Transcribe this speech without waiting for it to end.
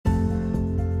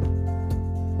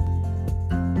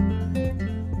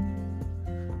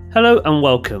Hello and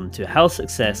welcome to Health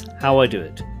Success How I Do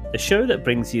It, the show that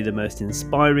brings you the most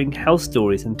inspiring health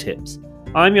stories and tips.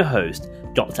 I'm your host,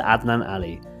 Dr. Adnan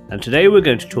Ali, and today we're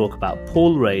going to talk about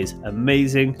Paul Ray's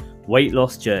amazing weight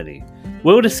loss journey.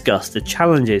 We'll discuss the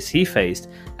challenges he faced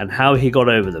and how he got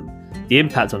over them, the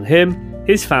impact on him,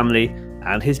 his family,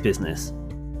 and his business.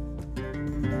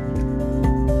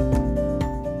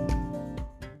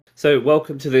 So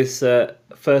welcome to this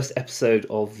first episode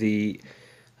of the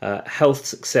Health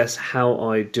Success How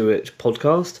I Do It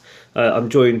podcast. I'm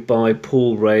joined by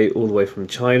Paul Ray all the way from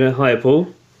China. Hi,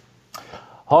 Paul.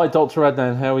 Hi, Dr.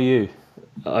 Adnan. How are you?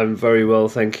 I'm very well,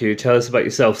 thank you. Tell us about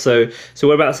yourself. So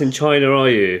whereabouts in China are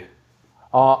you?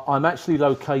 I'm actually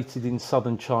located in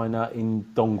southern China in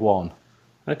Dongguan.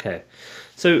 Okay,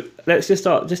 so let's just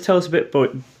start. Just tell us a bit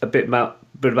about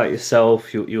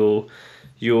yourself. Your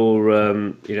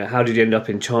how did you end up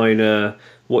in China?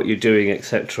 What you're doing,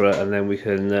 etc., and then we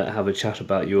can have a chat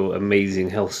about your amazing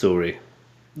health story.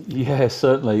 Yeah,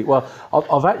 certainly. Well,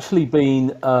 I've actually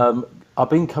been I've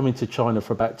been coming to China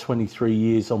for about 23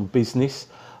 years on business.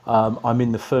 I'm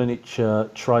in the furniture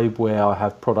trade where I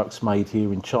have products made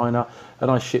here in China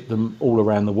and I ship them all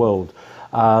around the world.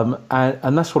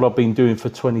 And that's what I've been doing for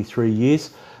 23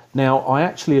 years. Now, I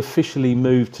actually officially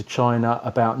moved to China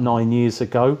about 9 years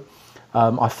ago.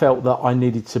 I felt that I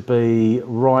needed to be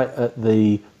right at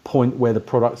the point where the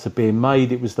products are being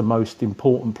made. It was the most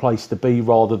important place to be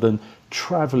rather than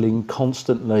traveling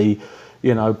constantly,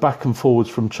 back and forwards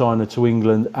from China to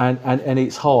England. And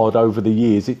it's hard over the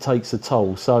years. It takes a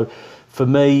toll. So for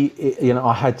me,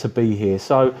 I had to be here.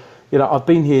 So, I've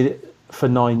been here for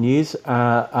 9 years.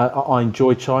 I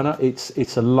enjoy China.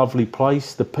 It's a lovely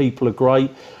place. The people are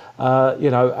great,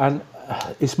 and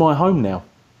it's my home now.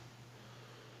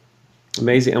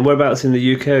 Amazing. And whereabouts in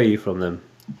the UK are you from then?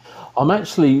 I'm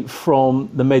actually from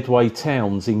the Medway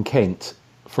Towns in Kent,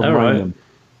 from Rainham.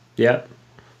 Right.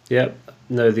 Yeah.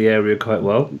 Know the area quite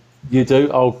well. You do?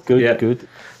 Oh, good, yeah. Good.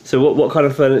 So what kind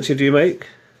of furniture do you make?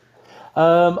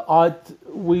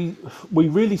 We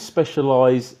really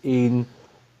specialise in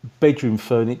bedroom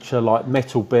furniture like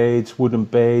metal beds, wooden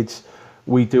beds.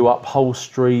 We do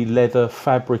upholstery, leather,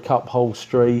 fabric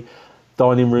upholstery,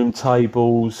 dining room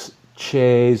tables,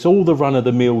 chairs, all the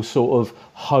run-of-the-mill sort of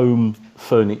home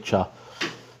furniture.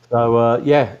 So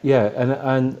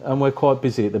and we're quite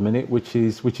busy at the minute, which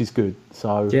is good.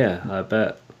 So yeah, I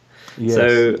bet.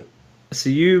 Yes. So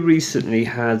you recently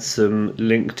had some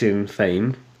LinkedIn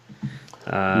fame.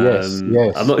 Yes.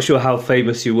 I'm not sure how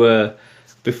famous you were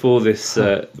before this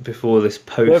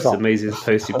post, amazing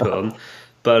post you put on.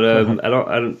 But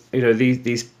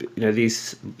these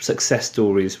success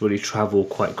stories really travel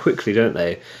quite quickly, don't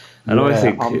they? And I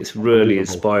think it's really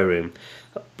inspiring.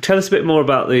 Tell us a bit more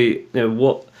about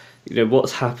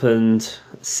what's happened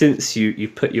since you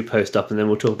put your post up, and then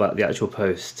we'll talk about the actual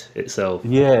post itself.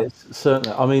 Yeah,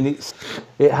 certainly. I mean,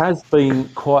 it has been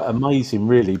quite amazing,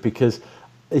 really, because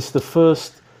it's the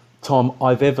first time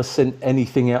I've ever sent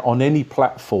anything out on any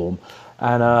platform,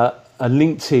 and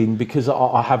LinkedIn, because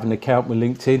I have an account with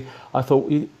LinkedIn. I thought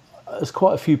there's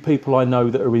quite a few people I know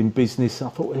that are in business. I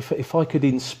thought if I could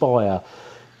inspire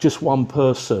just one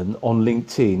person on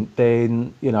LinkedIn,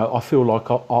 then I feel like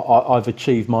I've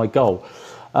achieved my goal.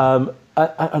 And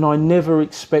I never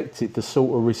expected the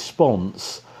sort of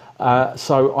response.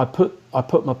 So I put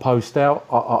my post out.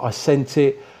 I sent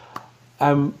it,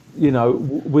 and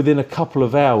within a couple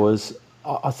of hours,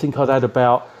 I think I'd had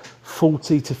about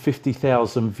 40 to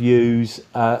 50,000 views,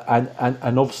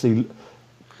 and obviously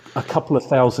a couple of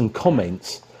thousand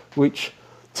comments, which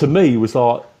to me was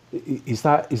like, is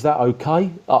that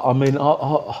okay? I mean,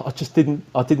 I just didn't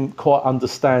quite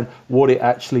understand what it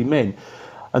actually meant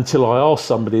until I asked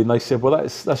somebody, and they said, well,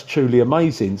 that's truly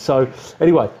amazing. So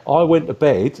anyway, I went to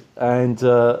bed, and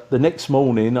the next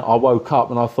morning I woke up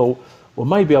and I thought, well,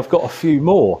 maybe I've got a few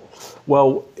more.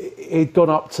 Well, it'd gone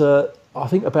up to, I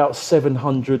think, about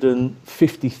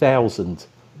 750,000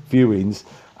 viewings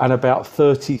and about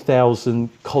 30,000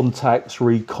 contacts,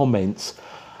 comments.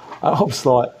 I was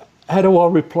like, how do I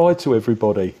reply to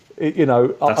everybody? I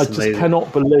just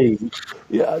cannot believe.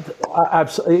 Yeah, I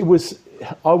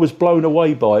was blown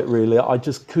away by it, really. I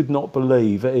just could not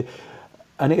believe it.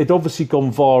 And it had obviously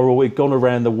gone viral. It'd gone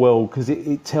around the world because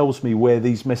it tells me where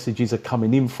these messages are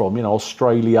coming in from.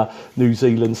 Australia, New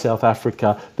Zealand, South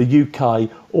Africa, the UK,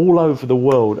 all over the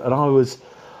world. And I was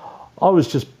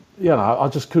just, I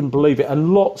just couldn't believe it.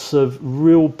 And lots of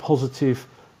real positive,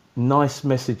 nice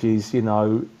messages,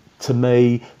 to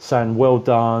me, saying, well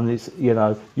done, it's,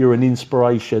 you're an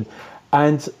inspiration.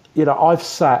 And, I've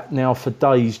sat now for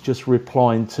days just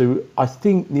replying to, I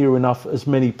think, near enough as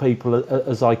many people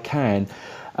as I can.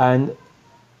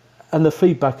 and the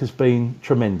feedback has been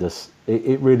tremendous.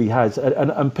 It really has,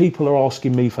 and people are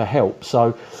asking me for help.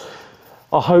 So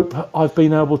I hope I've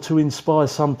been able to inspire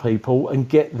some people and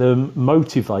get them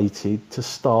motivated to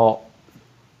start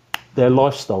their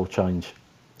lifestyle change.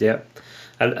 Yeah,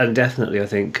 and definitely, I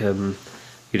think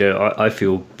I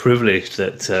feel privileged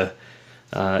that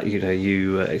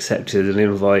you accepted an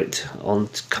invite on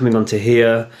coming onto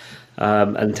here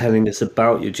and telling us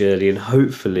about your journey, and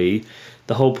hopefully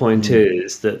the whole point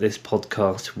is that this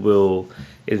podcast will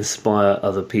inspire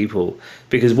other people,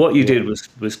 because what you did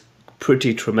was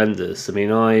pretty tremendous. I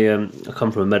mean, I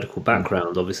come from a medical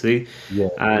background, obviously,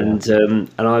 and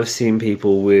I've seen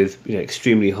people with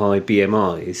extremely high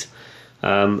BMIs,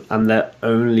 and their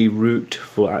only route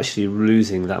for actually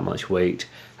losing that much weight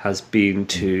has been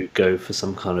to go for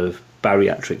some kind of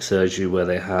bariatric surgery where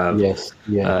they have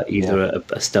either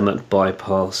a stomach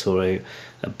bypass or a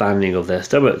banding of their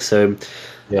stomach. So,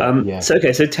 so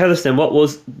okay. So tell us then,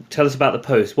 tell us about the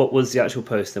post. What was the actual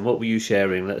post then? What were you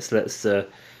sharing? Let's.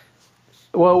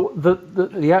 Well,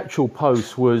 the actual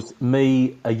post was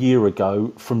me a year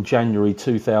ago, from January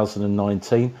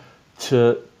 2019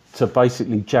 to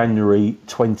basically January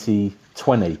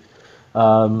 2020.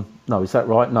 No, is that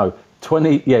right? No,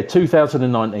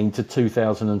 2019 to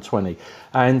 2020,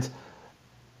 and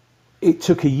it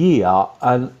took a year.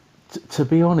 And to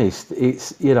be honest,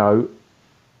 it's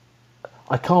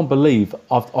I can't believe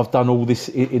I've done all this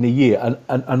in a year,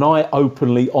 and I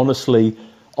openly, honestly,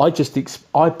 I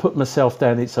put myself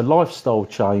down. It's a lifestyle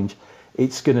change.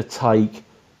 It's going to take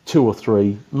 2 or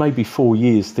 3, maybe 4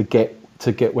 years to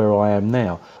get where I am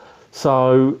now.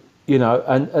 So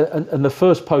and the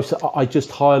first post, I just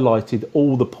highlighted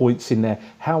all the points in there,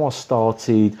 how I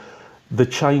started, the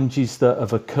changes that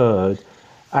have occurred,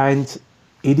 and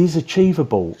it is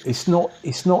achievable. It's not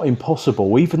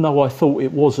impossible, even though I thought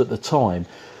it was at the time.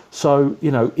 So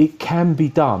it can be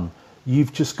done.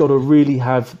 You've just got to really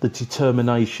have the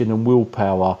determination and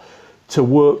willpower to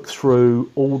work through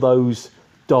all those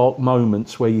dark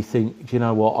moments where you think, you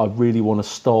know what, I really want to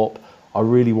stop. I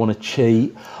really want to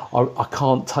cheat. I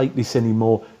can't take this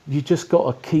anymore. You just got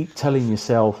to keep telling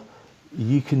yourself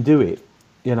you can do it,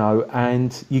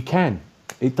 and you can.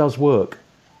 It does work.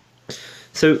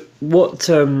 So what?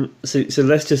 So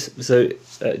let's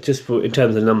just for in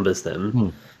terms of numbers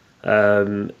then.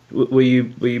 Were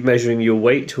you measuring your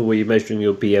weight, or were you measuring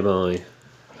your BMI?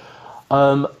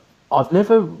 I've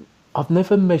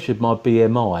never measured my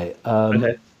BMI.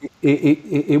 Okay.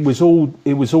 It was all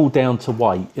down to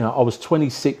weight. I was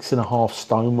 26.5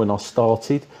 stone when I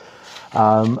started,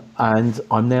 and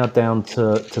I'm now down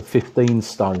to 15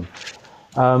 stone.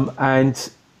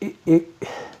 And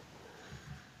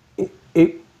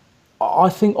I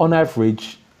think on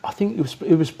average,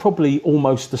 it was probably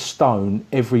almost a stone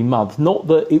every month. Not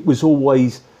that it was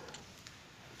always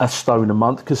a stone a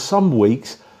month, because some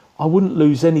weeks I wouldn't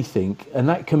lose anything, and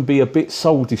that can be a bit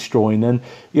soul destroying. And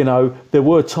there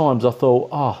were times I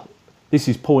thought, this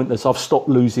is pointless, I've stopped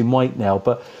losing weight now.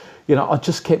 But I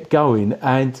just kept going,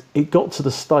 and it got to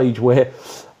the stage where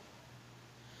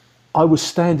I was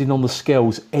standing on the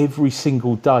scales every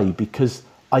single day, because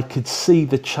I could see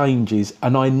the changes,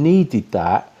 and I needed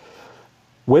that.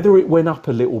 Whether it went up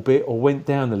a little bit or went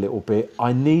down a little bit,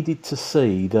 I needed to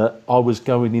see that I was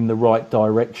going in the right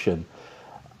direction.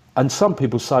 And some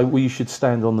people say, well, you should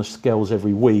stand on the scales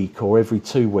every week or every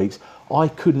 2 weeks. I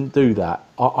couldn't do that.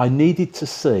 I needed to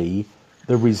see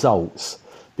the results,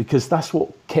 because that's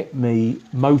what kept me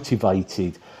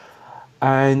motivated.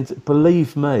 And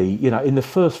believe me, in the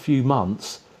first few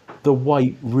months, the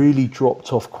weight really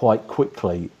dropped off quite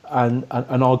quickly. And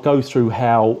I'll go through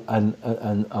how and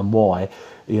why,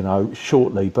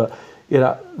 shortly. But,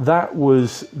 that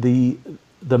was the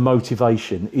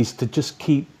motivation, is to just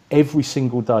keep every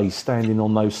single day standing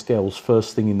on those scales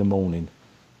first thing in the morning.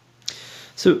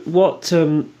 So what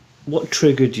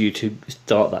triggered you to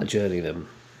start that journey then?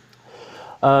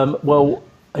 Well,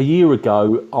 a year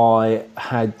ago, I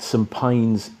had some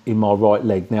pains in my right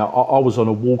leg. Now, I was on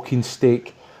a walking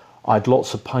stick. I had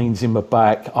lots of pains in my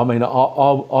back. I mean,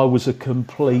 I was a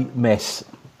complete mess.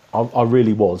 I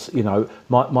really was.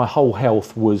 My whole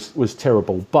health was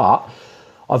terrible. But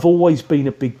I've always been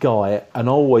a big guy, and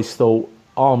I always thought,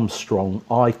 I'm strong.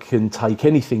 I can take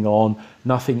anything on.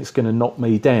 Nothing's going to knock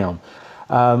me down.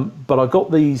 But I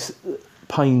got these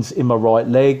pains in my right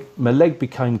leg. My leg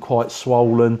became quite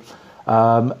swollen,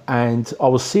 and I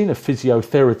was seeing a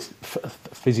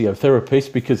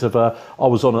physiotherapist because of I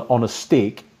was on a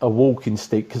stick, a walking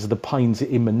stick, because of the pains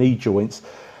in my knee joints.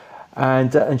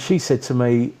 And she said to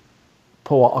me,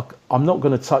 Paul, I'm not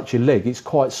going to touch your leg. It's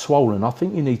quite swollen. I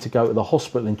think you need to go to the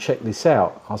hospital and check this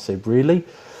out. I said, really?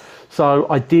 So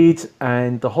I did,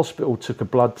 and the hospital took a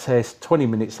blood test. 20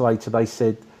 minutes later, they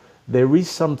said, there is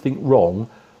something wrong,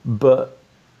 but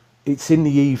it's in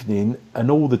the evening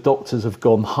and all the doctors have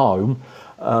gone home.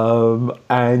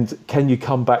 And can you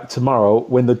come back tomorrow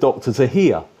when the doctors are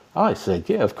here? I said,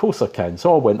 yeah, of course I can.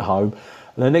 So I went home.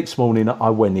 And the next morning I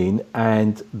went in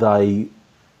and they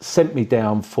sent me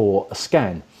down for a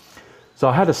scan. So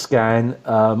I had a scan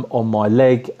on my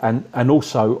leg and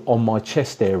also on my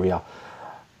chest area.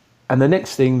 And the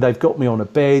next thing, they've got me on a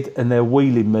bed and they're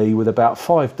wheeling me with about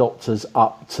 5 doctors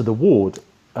up to the ward.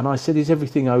 And I said, is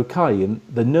everything okay? And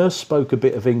the nurse spoke a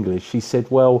bit of English. She said,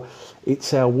 well,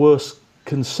 it's our worst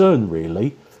concern,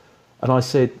 really. And I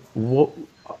said, what?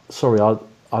 Sorry,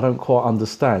 I don't quite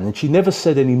understand. And she never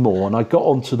said any more. And I got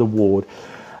onto the ward.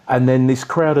 And then this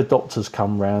crowd of doctors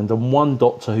come round, and one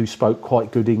doctor who spoke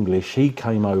quite good English, he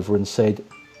came over and said,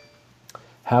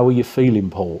 how are you feeling,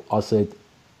 Paul? I said,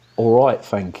 all right,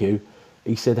 thank you.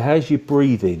 He said, how's your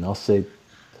breathing? I said,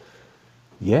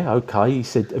 yeah, okay. He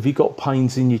said, have you got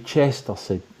pains in your chest? I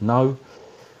said, no.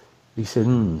 He said,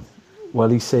 Well,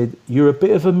 he said, you're a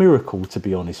bit of a miracle, to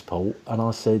be honest, Paul. And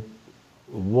I said,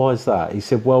 why is that? He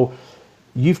said, well,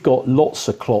 you've got lots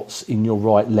of clots in your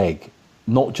right leg,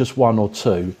 not just 1 or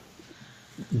 2.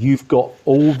 You've got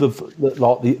all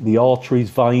the arteries,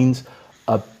 veins.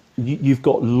 You've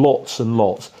got lots and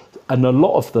lots, and a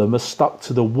lot of them are stuck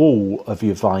to the wall of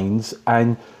your veins,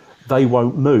 and they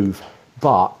won't move.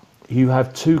 But you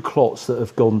have 2 clots that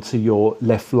have gone to your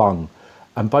left lung,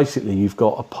 and basically you've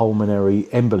got a pulmonary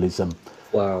embolism.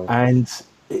 Wow. And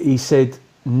he said,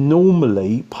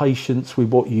 normally patients with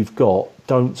what you've got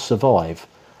don't survive.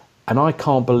 And I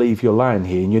can't believe you're laying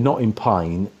here and you're not in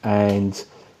pain, and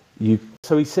you.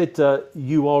 So he said,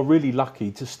 you are really lucky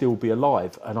to still be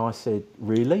alive. And I said,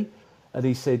 really? And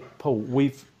he said, Paul,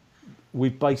 we've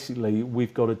got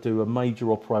to do a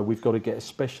major operation. We've got to get a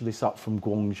specialist up from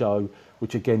Guangzhou,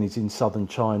 which again is in southern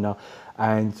China,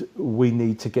 and we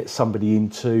need to get somebody in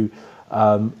to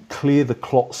clear the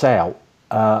clots out.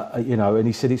 And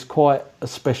he said, it's quite a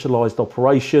specialised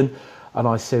operation. And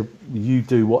I said, you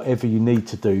do whatever you need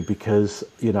to do, because,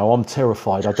 I'm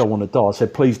terrified. I don't want to die. I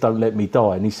said, please don't let me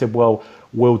die. And he said, well,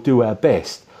 we'll do our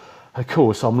best. Of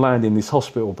course, I'm laying in this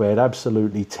hospital bed,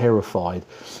 absolutely terrified.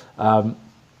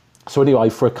 So anyway,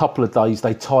 for a couple of days,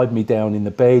 they tied me down in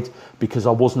the bed because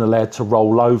I wasn't allowed to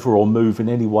roll over or move in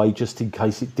any way, just in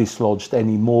case it dislodged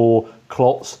any more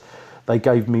clots. They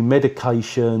gave me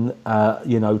medication,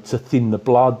 to thin the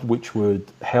blood, which would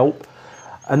help.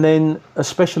 And then a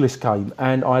specialist came,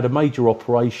 and I had a major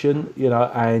operation,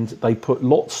 and they put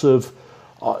lots of,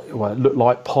 it looked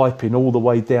like piping all the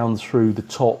way down through the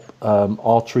top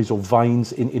arteries or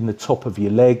veins in the top of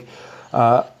your leg.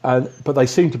 But they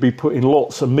seemed to be putting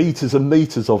lots and meters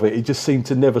of it. It just seemed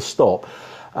to never stop.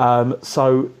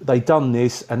 So they done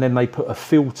this, and then they put a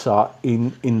filter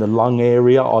in the lung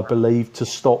area, I believe, to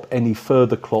stop any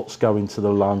further clots going to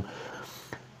the lung.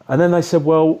 And then they said,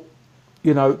 well,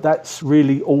 that's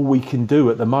really all we can do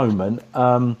at the moment.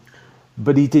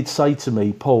 But he did say to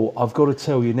me, Paul, I've got to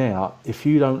tell you now, if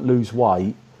you don't lose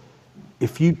weight,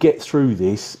 if you get through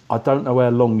this, I don't know how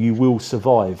long you will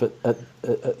survive at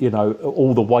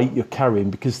all the weight you're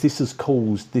carrying, because this has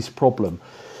caused this problem.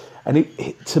 And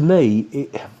to me,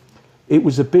 it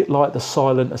was a bit like the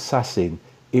silent assassin.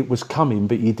 It was coming,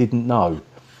 but you didn't know.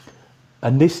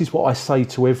 And this is what I say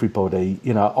to everybody.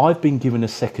 I've been given a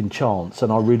second chance,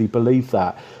 and I really believe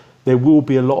that. There will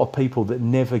be a lot of people that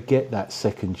never get that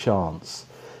second chance.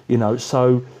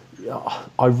 So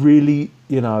I really,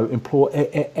 implore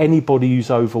anybody who's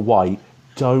overweight,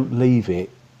 don't leave it.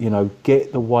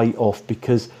 Get the weight off,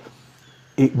 because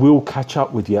it will catch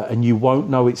up with you, and you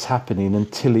won't know it's happening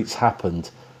until it's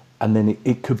happened, and then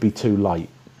it could be too late.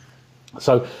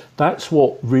 So that's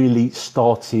what really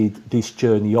started this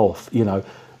journey off.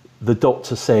 The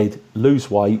doctor said, lose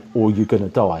weight or you're going to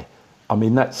die. I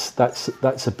mean, that's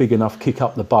a big enough kick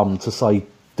up the bum to say,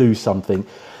 do something.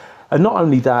 And not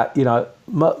only that,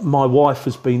 my wife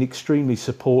has been extremely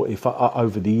supportive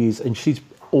over the years, and she's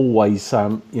always,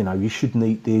 you shouldn't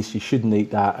eat this, you shouldn't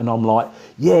eat that. And I'm like,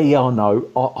 yeah, I know.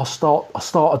 I'll start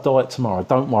a diet tomorrow.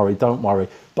 Don't worry.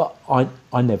 But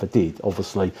I never did,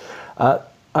 obviously.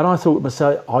 And I thought to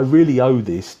myself, I really owe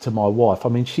this to my wife. I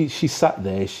mean, she sat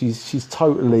there, she's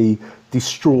totally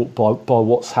distraught by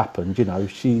what's happened.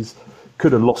 She's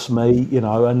could have lost me,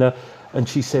 and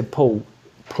she said, Paul,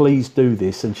 please do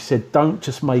this. And she said, don't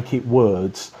just make it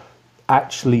words,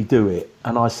 actually do it.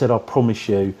 And I said, I promise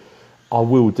you, I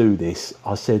will do this.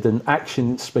 I said, and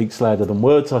action speaks louder than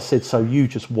words. I said, so you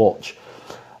just watch.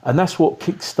 And that's what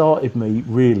kick-started me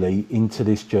really into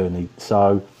this journey.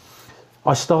 So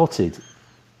I started.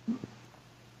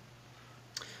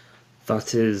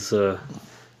 That is a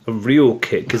real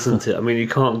kick, isn't it? I mean, you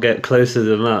can't get closer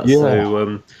than that. Yeah.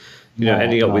 So,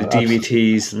 ending up with absolutely.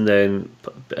 DVTs and then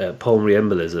pulmonary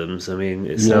embolisms. I mean,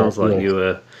 it sounds like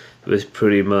Yeah. it was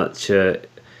pretty much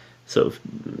sort of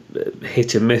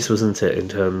hit and miss, wasn't it, in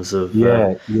terms of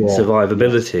Yeah, yeah,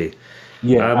 survivability?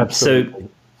 yeah, So, absolutely,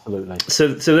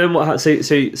 absolutely. so then what?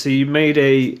 So you made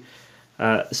a.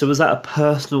 So was that a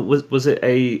personal? Was it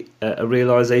a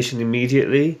realization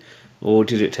immediately, or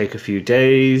did it take a few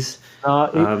days?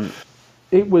 Uh,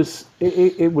 it was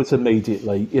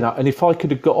immediately, and if I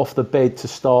could have got off the bed to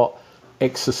start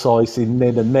exercising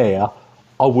then and there,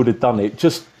 I would have done it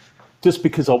just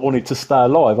because I wanted to stay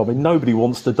alive. I mean, nobody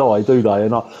wants to die, do they?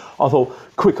 And I thought,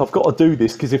 quick, I've got to do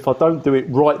this because if I don't do it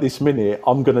right this minute,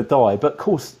 I'm going to die. But of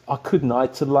course, I couldn't. I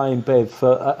had to lay in bed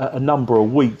for a number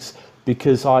of weeks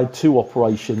because I had two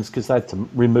operations because they had to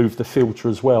remove the filter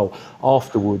as well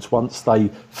afterwards. Once they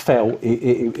felt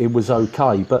it was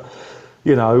okay. But,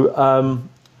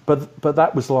 but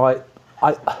that was like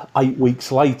 8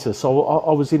 weeks later. So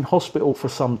I was in hospital for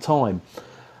some time.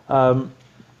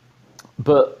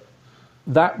 But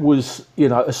that was,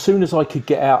 as soon as I could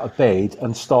get out of bed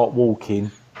and start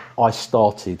walking, I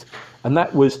started. And I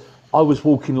was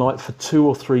walking like for 2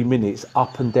 or 3 minutes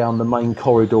up and down the main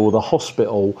corridor of the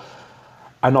hospital.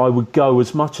 And I would go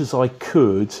as much as I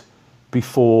could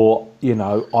before,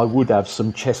 I would have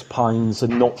some chest pains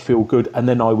and not feel good. And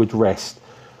then I would rest.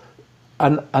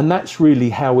 And that's really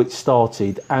how it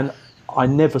started. And I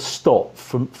never stopped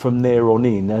from there on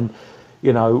in. And,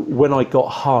 when I got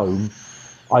home,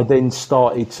 I then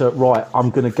started to, right, I'm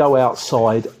going to go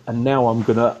outside and now I'm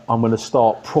going to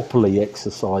start properly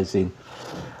exercising.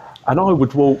 And I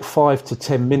would walk 5 to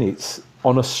 10 minutes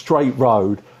on a straight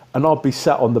road and I'd be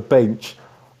sat on the bench,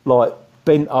 like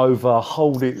bent over,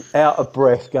 holding out of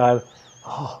breath, going,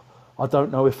 oh, I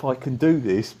don't know if I can do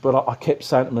this. But I kept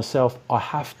saying to myself, I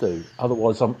have to,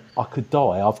 otherwise I could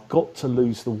die. I've got to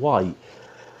lose the weight.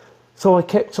 So I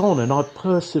kept on and I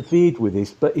persevered with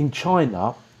this. But in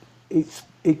China,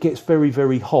 it gets very,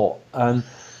 very hot. And,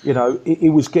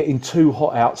 it was getting too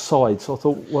hot outside. So I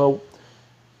thought, well,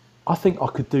 I think I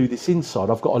could do this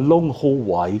inside. I've got a long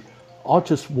hallway. I'll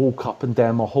just walk up and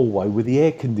down my hallway with the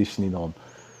air conditioning on,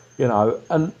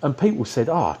 and people said,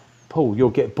 Paul,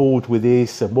 you'll get bored with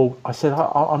this. And well, I said,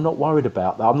 I'm not worried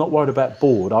about that. I'm not worried about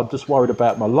bored. I'm just worried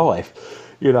about my life,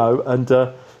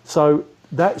 and so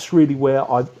that's really where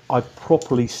I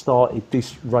properly started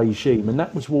this regime. And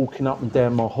that was walking up and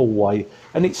down my hallway.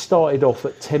 And it started off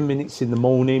at 10 minutes in the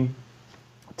morning,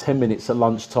 10 minutes at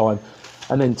lunchtime,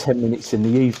 and then 10 minutes in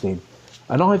the evening.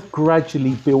 And I've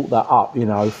gradually built that up,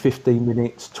 15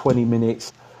 minutes, 20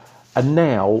 minutes. And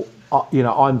now,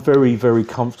 I'm very, very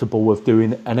comfortable with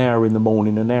doing an hour in the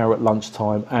morning, an hour at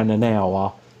lunchtime, and an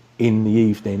hour in the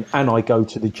evening. And I go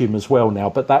to the gym as well now.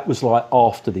 But that was like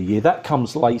after the year. That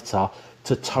comes later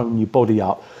to tone your body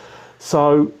up.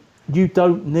 So you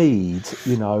don't need,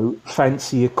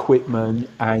 fancy equipment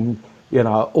and,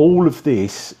 all of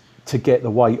this to get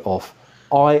the weight off.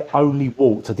 I only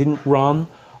walked. I didn't run.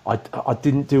 I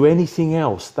didn't do anything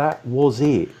else. That was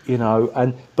it,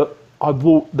 but I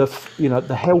walked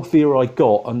the healthier I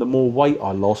got and the more weight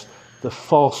I lost, the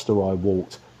faster I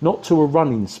walked, not to a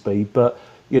running speed, but,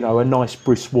 a nice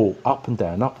brisk walk up and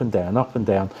down, up and down, up and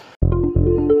down.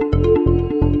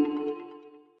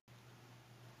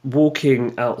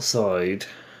 Walking outside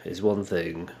is one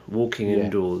thing. Walking Yeah.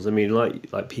 indoors, I mean,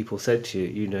 like people said to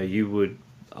you,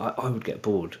 I would get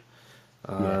bored.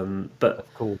 But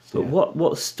Of course, but yeah.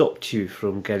 what stopped you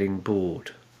from getting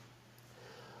bored?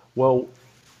 Well,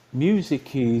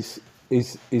 music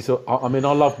I mean,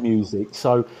 I love music.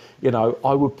 So,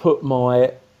 I would put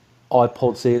my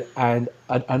iPods in and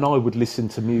I would listen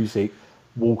to music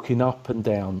walking up and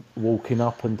down, walking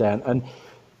up and down. And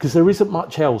because there isn't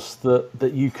much else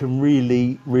that you can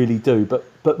really, really do.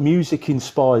 But music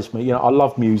inspires me. I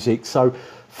love music. So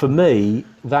for me,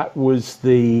 that was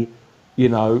to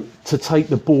take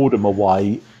the boredom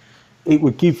away. It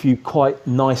would give you quite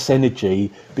nice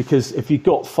energy because if you've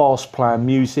got fast playing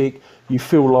music, you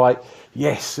feel like,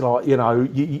 yes, like,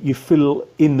 you feel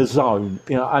in the zone,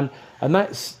 and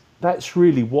that's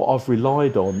really what I've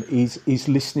relied on is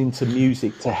listening to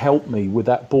music to help me with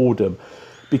that boredom.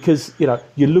 Because,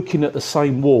 you're looking at the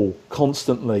same wall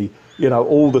constantly,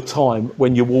 all the time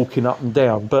when you're walking up and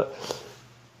down. But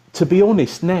to be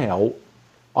honest now,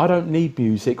 I don't need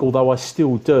music, although I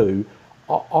still do.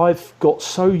 I've got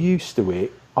so used to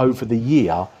it over the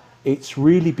year, it's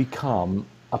really become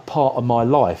a part of my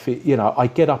life. I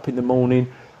get up in the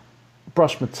morning,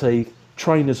 brush my teeth,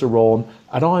 trainers are on,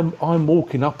 and I'm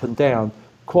walking up and down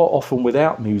quite often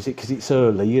without music because it's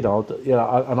early, and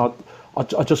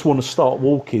I just want to start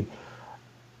walking.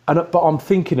 But I'm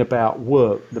thinking about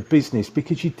work, the business,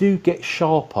 because you do get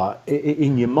sharper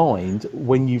in your mind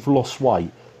when you've lost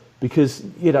weight, because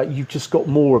you've just got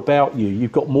more about you.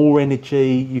 You've got more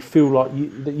energy. You feel like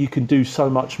that you can do so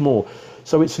much more.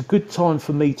 So it's a good time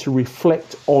for me to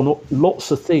reflect on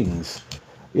lots of things,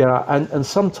 and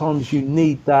sometimes you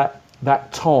need that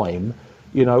time,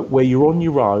 where you're on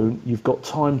your own. You've got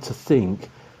time to think,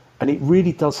 and it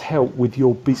really does help with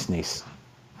your business,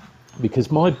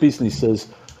 because my business has,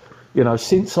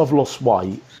 since I've lost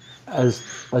weight, has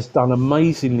done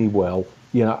amazingly well,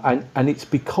 and it's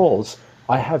because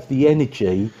I have the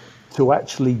energy to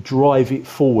actually drive it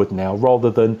forward now,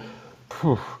 rather than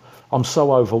I'm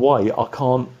so overweight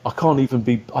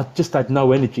I just had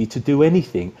no energy to do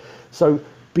anything. So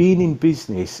being in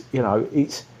business,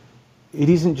 it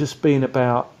isn't just being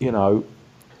about,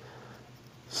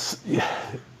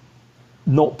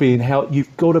 not being healthy.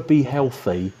 You've got to be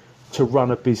healthy to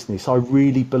run a business. I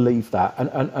really believe that.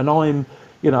 And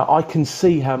I can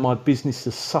see how my business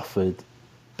has suffered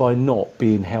by not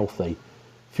being healthy.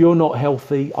 If you're not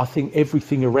healthy, I think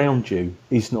everything around you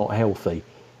is not healthy.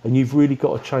 And you've really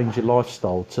got to change your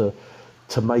lifestyle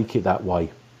to make it that way.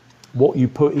 What you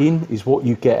put in is what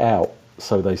you get out,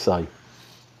 so they say.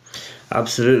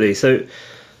 Absolutely. So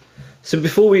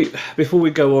before we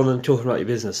go on and talk about your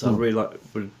business, I really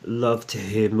would love to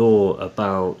hear more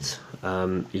about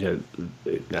how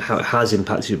it has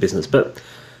impacted your business. But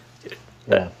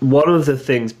one of the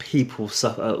things people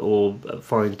suffer or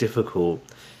find difficult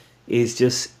is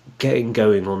just getting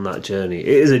going on that journey. It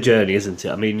is a journey, isn't it?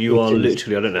 I mean, you are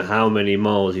literally, I don't know how many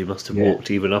miles you must have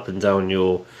walked even up and down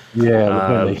your...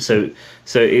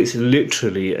 So it's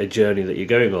literally a journey that you're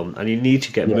going on, and you need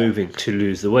to get moving to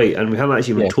lose the weight. And we haven't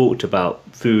actually even talked about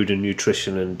food and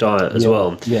nutrition and diet as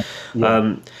well.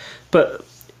 But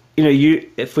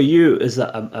for you, is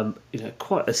that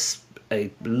quite a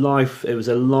life? It was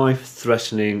a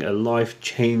life-threatening, a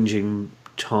life-changing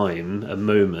time, a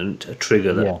moment, a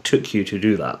trigger that took you to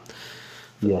do that.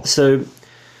 So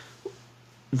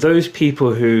those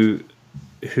people who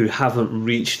haven't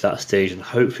reached that stage, and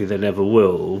hopefully they never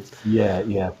will,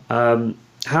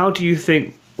 how do you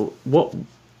think, what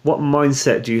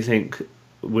mindset do you think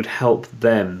would help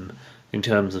them in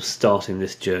terms of starting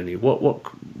this journey?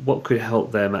 What could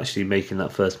help them actually making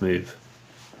that first move?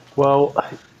 Well,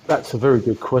 that's a very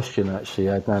good question, actually,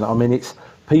 Adnan. I mean,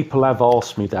 people have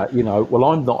asked me that, well,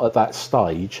 I'm not at that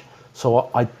stage, so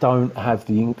I don't have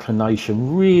the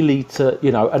inclination really to,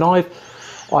 and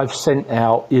I've sent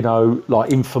out,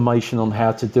 like information on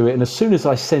how to do it. And as soon as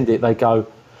I send it, they go,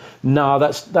 no,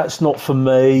 that's not for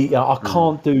me. I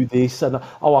can't do this. And,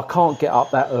 I can't get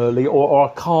up that early, or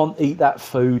I can't eat that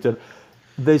food. And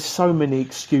there's so many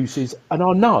excuses. And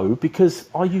I know, because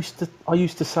I used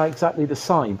to say exactly the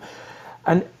same.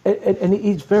 And it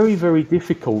is very, very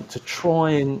difficult to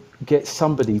try and get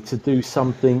somebody to do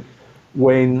something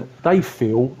when they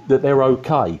feel that they're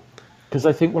okay, because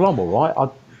they think, well, I'm all right.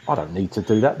 I don't need to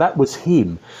do that. That was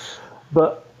him.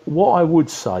 But what I would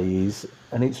say is,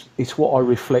 and it's what I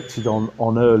reflected on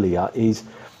earlier, is,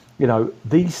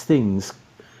 these things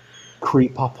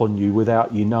creep up on you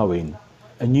without you knowing.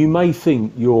 And you may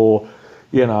think you're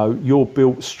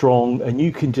built strong and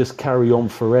you can just carry on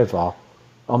forever.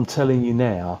 I'm telling you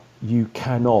now, you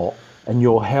cannot, and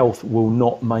your health will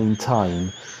not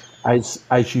maintain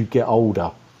as you get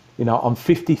older. I'm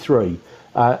 53,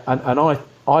 and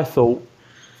I thought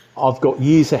I've got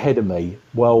years ahead of me.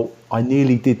 Well, I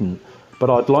nearly didn't, but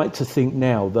I'd like to think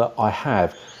now that I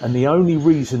have. And the only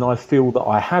reason I feel that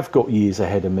I have got years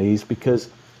ahead of me is because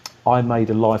I made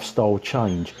a lifestyle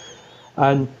change.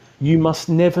 And you must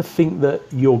never think that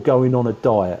you're going on a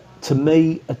diet. To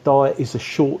me, a diet is a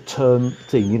short-term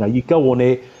thing. You go on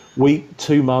it week,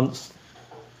 2 months,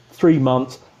 3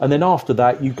 months, and then after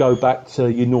that, you go back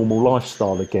to your normal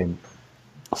lifestyle again.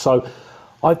 So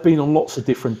I've been on lots of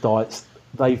different diets.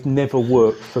 They've never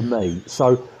worked for me.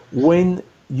 So when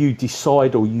you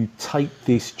decide or you take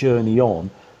this journey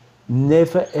on,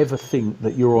 never ever think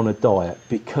that you're on a diet,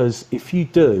 because if you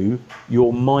do,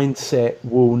 your mindset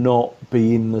will not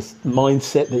be in the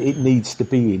mindset that it needs to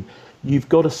be in. You've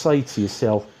got to say to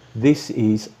yourself, this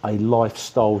is a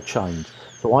lifestyle change.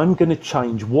 So I'm going to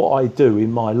change what I do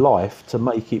in my life to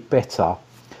make it better.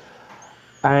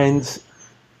 And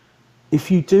if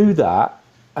you do that,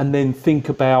 and then think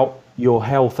about your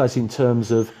health as in terms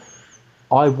of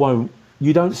I won't.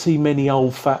 You don't see many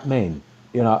old fat men,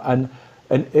 and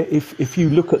if you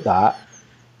look at that,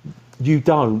 you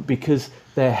don't, because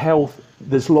their health.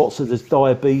 There's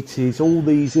diabetes, all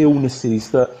these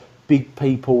illnesses that big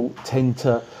people tend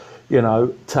to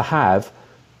have,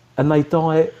 and they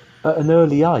die at an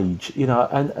early age,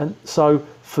 and so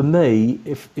for me,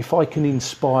 if I can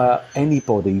inspire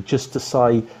anybody just to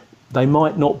say they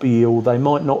might not be ill, they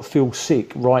might not feel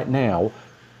sick right now,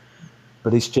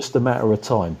 but it's just a matter of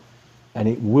time, and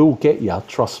it will get you,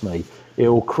 trust me. It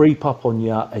will creep up on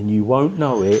you and you won't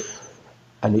know it,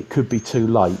 and it could be too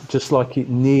late, just like it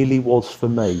nearly was for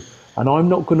me. And I'm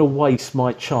not going to waste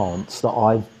my chance that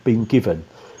I've been given.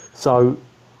 So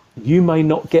you may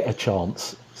not get a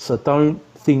chance. So don't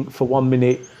think for 1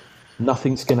 minute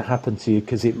nothing's going to happen to you,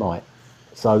 because it might.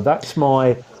 So that's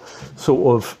my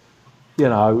sort of,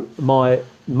 my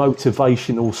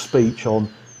motivational speech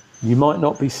on, you might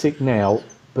not be sick now,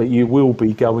 but you will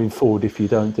be going forward if you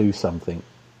don't do something.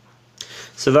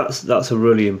 So that's a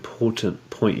really important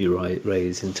point you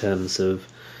raise, in terms of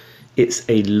it's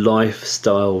a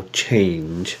lifestyle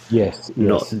change. Yes.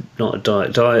 Not a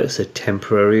diet. Diets are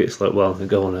temporary. It's like, well, you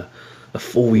go on a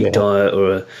 4-week diet,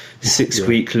 or a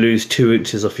 6-week lose 2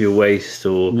 inches off your waist,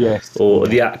 or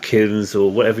the Atkins,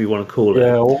 or whatever you want to call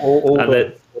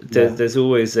it. There's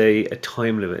always a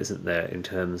time limit, isn't there, in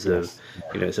terms of,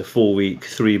 it's a 4-week,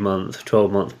 3-month,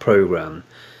 12-month program.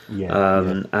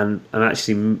 And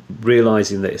actually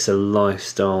realizing that it's a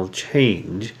lifestyle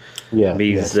change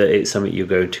means that it's something you're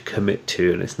going to commit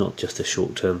to, and it's not just a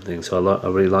short-term thing. So I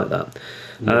really like that.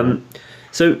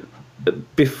 So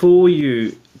before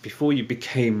you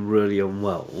became really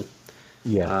unwell,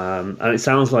 and it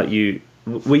sounds like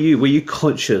were you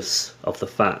conscious of the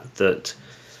fact that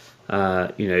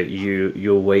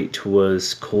your weight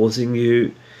was causing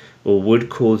you, or would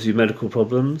cause you, medical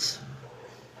problems?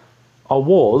 I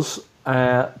was,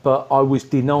 but I was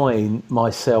denying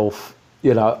myself.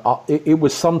 It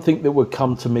was something that would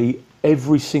come to me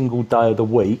every single day of the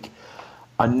week.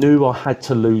 I knew I had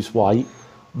to lose weight,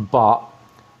 but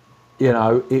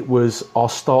it was, I'll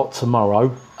start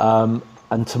tomorrow,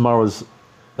 and tomorrow's,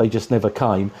 they just never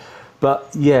came.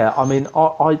 But I mean,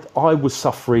 I was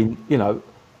suffering.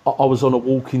 I was on a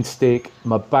walking stick.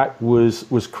 My back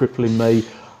was crippling me.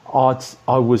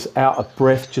 I was out of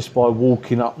breath just by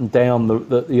walking up and down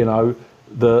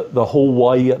the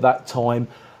hallway at that time.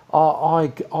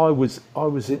 I was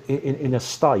in a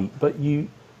state, but you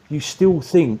still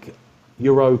think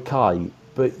you're okay,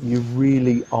 but you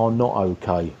really are not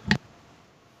okay.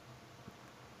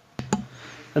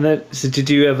 And then, so did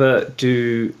you ever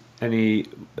do any?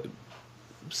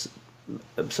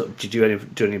 Did you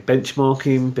do any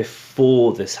benchmarking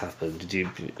before this happened? Did you?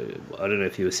 I don't know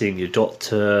if you were seeing your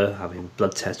doctor, having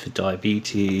blood tests for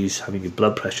diabetes, having your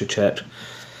blood pressure checked.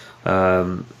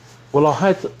 Well,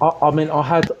 I'd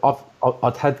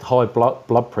had high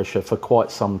blood pressure for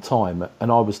quite some time, and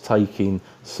I was taking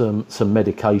some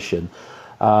medication,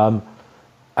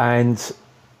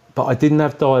 but I didn't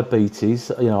have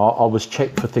diabetes. I was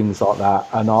checked for things like that,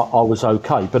 and I was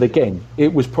okay. But again,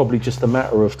 it was probably just a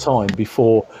matter of time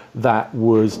before that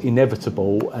was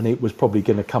inevitable, and it was probably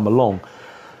going to come along.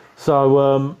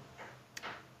 So,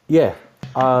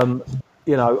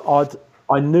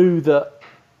 I knew that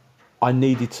I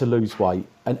needed to lose weight.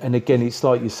 And again, it's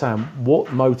like you're saying,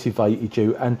 what motivated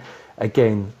you? And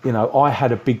again, I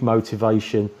had a big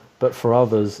motivation. But for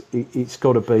others, it's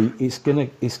got to be. It's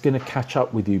gonna catch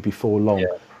up with you before long.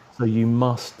 Yeah. So you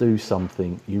must do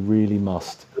something. You really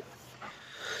must.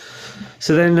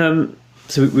 So then,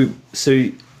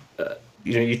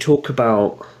 you talk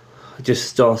about just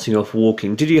starting off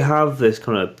walking. Did you have this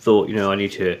kind of thought? I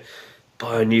need to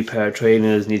buy a new pair of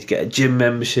trainers. Need to get a gym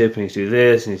membership. I need to do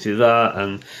this. I need to do that,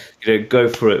 and go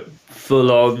for it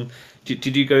full on.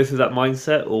 Did you go through that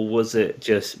mindset, or was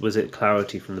it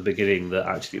clarity from the beginning that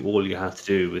actually all you had to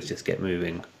do was just get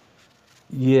moving?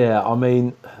 Yeah, I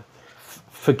mean,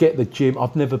 forget the gym.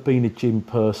 I've never been a gym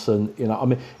person. I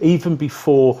mean, even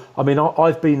before,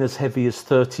 I've been as heavy as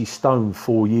 30 stone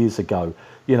 4 years ago.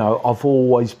 I've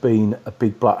always been a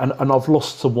big bloke, and I've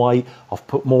lost some weight. I've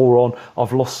put more on.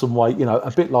 I've lost some weight.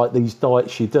 A bit like these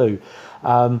diets you do,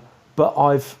 but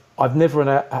I've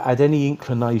never had any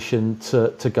inclination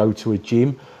to go to a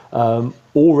gym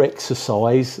or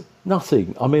exercise,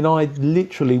 nothing. I mean, I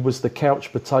literally was the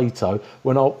couch potato.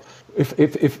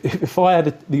 If I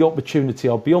had the opportunity,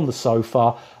 I'd be on the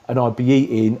sofa and I'd be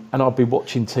eating and I'd be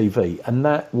watching TV. And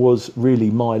that was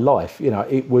really my life.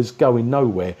 It was going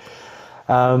nowhere.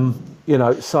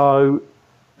 So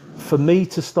for me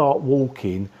to start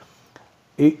walking,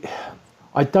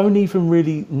 I don't even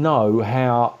really know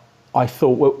how I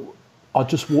thought, well, I'll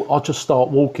just start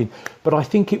walking. But I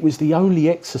think it was the only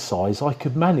exercise I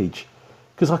could manage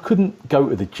because I couldn't go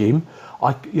to the gym.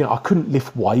 I couldn't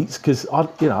lift weights because and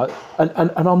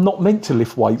I'm not meant to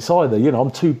lift weights either.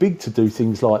 I'm too big to do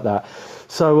things like that.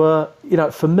 So,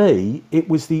 for me, it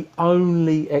was the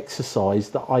only exercise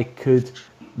that I could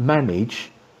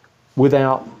manage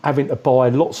without having to buy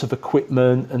lots of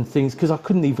equipment and things, because I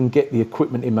couldn't even get the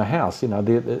equipment in my house.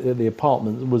 The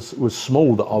apartment was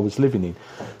small that I was living in.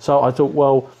 So I thought,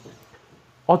 well,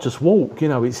 I'll just walk,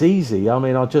 it's easy. I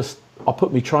mean, I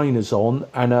put my trainers on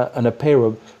and a pair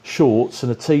of shorts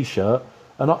and a t-shirt,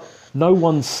 and no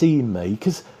one's seeing me,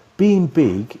 because being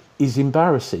big is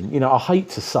embarrassing. I hate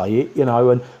to say it,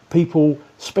 and people,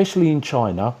 especially in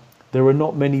China, there are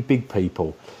not many big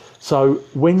people. So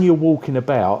when you're walking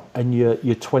about and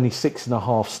you're 26 and a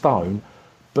half stone,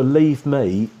 believe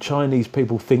me, Chinese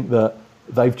people think that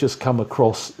they've just come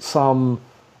across some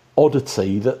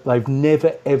oddity that they've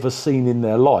never ever seen in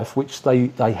their life, which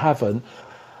they haven't.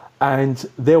 And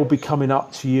they'll be coming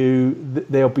up to you,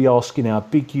 they'll be asking how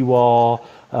big you are,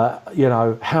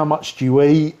 how much do you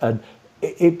eat? And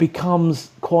it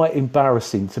becomes quite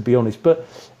embarrassing, to be honest. But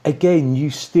again, you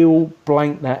still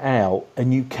blank that out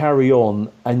and you carry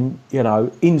on, and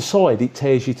inside it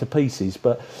tears you to pieces,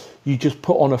 but you just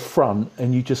put on a front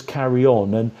and you just carry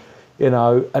on. And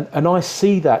and I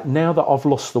see that now that I've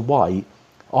lost the weight,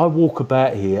 I walk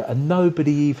about here and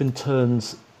nobody even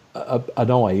turns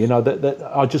an eye.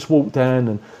 That I just walk down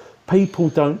and people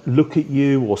don't look at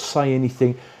you or say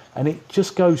anything. And it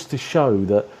just goes to show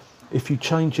that if you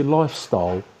change your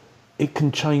lifestyle, it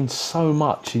can change so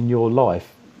much in your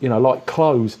life. Like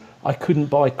clothes. I couldn't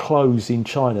buy clothes in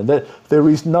China. There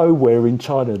is nowhere in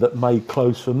China that made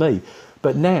clothes for me.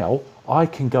 But now I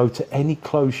can go to any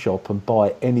clothes shop and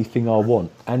buy anything I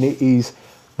want. And it is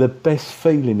the best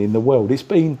feeling in the world. It's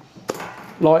been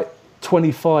like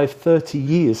 25, 30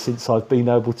 years since I've been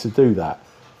able to do that.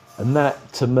 And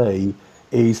that, to me,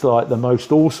 is like the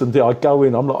most awesome thing. I go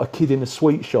in, I'm like a kid in a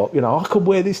sweet shop. I could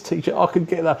wear this t-shirt, I could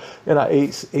get that.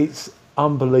 It's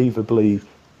unbelievably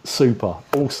super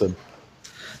awesome.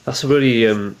 That's a really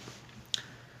a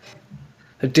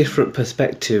different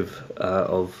perspective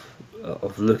of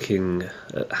looking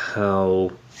at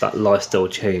how that lifestyle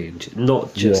change,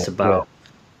 not just about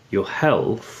your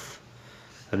health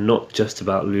and not just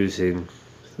about losing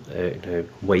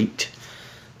weight,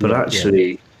 but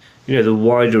actually the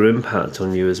wider impact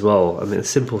on you as well. I mean, a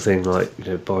simple thing like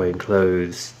buying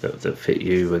clothes that fit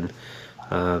you, and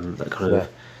that kind of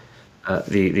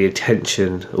the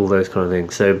attention, all those kind of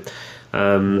things. So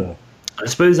I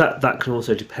suppose that can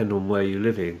also depend on where you're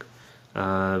living,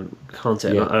 can't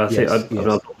it? I think I've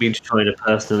not been to China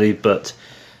personally, but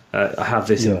I have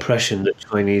this impression that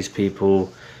Chinese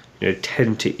people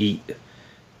tend to eat,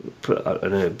 I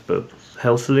don't know, but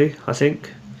healthily, I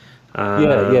think.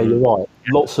 You're right.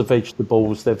 Lots of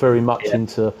vegetables. They're very much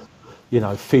into,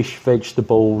 fish,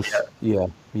 vegetables.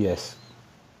 Yes.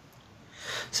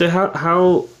 So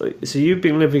so you've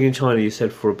been living in China, you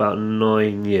said, for about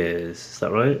 9 years, is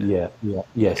that right?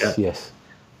 Yes.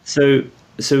 So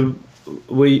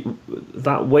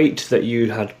that weight that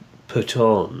you had put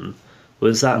on,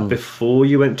 was that before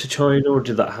you went to China, or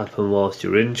did that happen whilst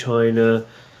you were in China?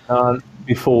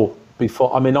 Before.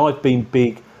 I mean, I've been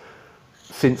big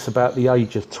since about the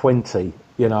age of 20.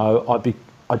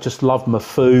 I just love my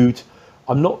food.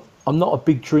 I'm not a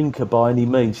big drinker by any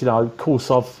means. Of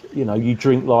course, you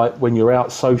drink like when you're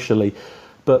out socially,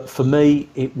 but for me,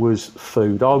 it was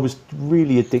food. I was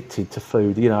really addicted to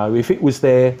food. If it was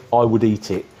there, I would eat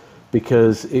it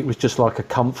because it was just like a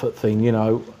comfort thing.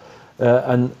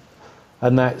 And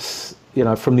that's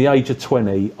from the age of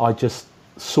 20, I just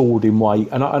soared in weight,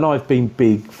 and I've been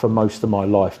big for most of my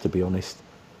life, to be honest.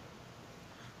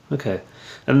 Okay,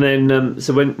 and then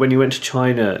so when you went to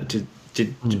China, did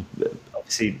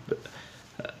obviously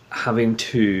having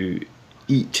to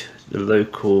eat the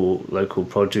local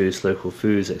produce, local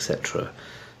foods, etc.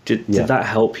 Did that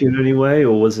help you in any way,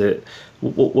 or was it?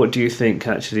 What do you think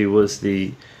actually was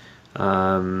the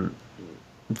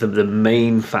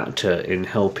main factor in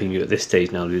helping you at this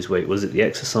stage now lose weight? Was it the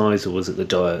exercise, or was it the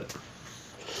diet?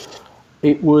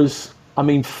 It was,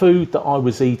 food that I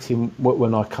was eating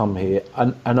when I come here,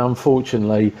 and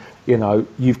unfortunately,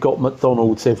 you've got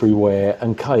McDonald's everywhere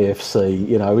and KFC,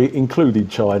 including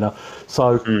China.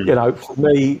 So, for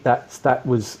me, that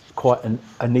was quite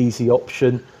an easy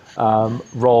option,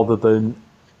 rather than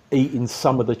eating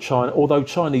some of the China. Although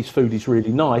Chinese food is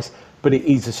really nice, but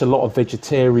it's a lot of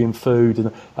vegetarian food,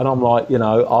 and I'm like,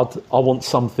 I want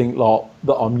something like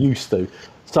that I'm used to.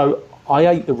 So I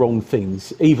ate the wrong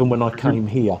things, even when I came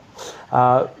here.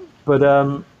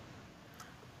 But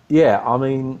yeah, I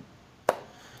mean,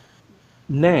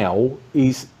 now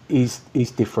is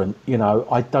different. You know,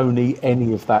 I don't eat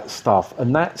any of that stuff,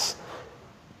 and that's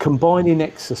combining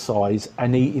exercise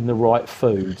and eating the right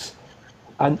foods.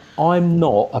 And I'm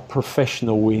not a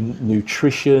professional in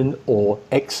nutrition or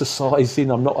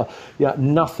exercising. I'm not a, yeah,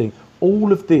 nothing.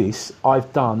 All of this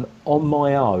I've done on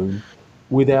my own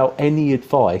without any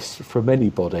advice from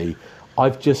anybody.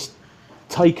 I've just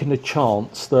taken a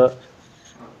chance that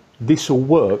this will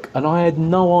work. And I had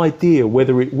no idea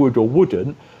whether it would or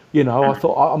wouldn't. You know, I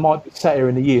thought I might be sat here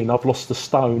in a year and I've lost a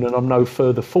stone and I'm no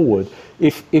further forward,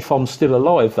 if I'm still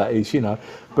alive, that is, you know.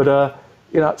 But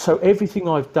you know, so everything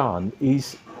I've done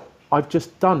is I've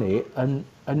just done it and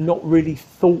not really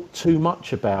thought too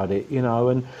much about it, you know.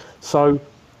 And so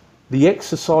the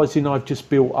exercising I've just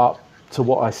built up to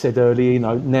what I said earlier. You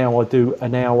know, now I do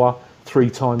an hour 3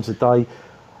 times a day.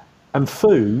 And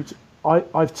food,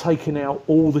 I've taken out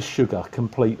all the sugar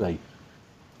completely.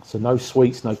 So no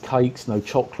sweets, no cakes, no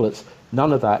chocolates,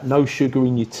 none of that, no sugar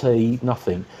in your tea,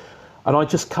 nothing. And I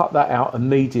just cut that out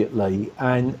immediately.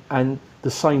 And the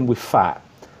same with fat.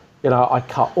 You know, I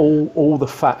cut all the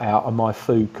fat out of my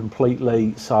food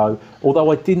completely. So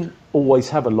although I didn't always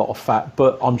have a lot of fat,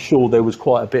 but I'm sure there was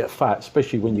quite a bit of fat,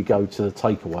 especially when you go to the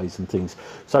takeaways and things.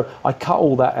 So I cut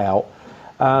all that out.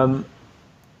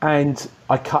 And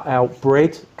I cut out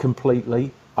bread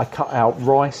completely. I cut out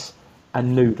rice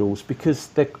and noodles because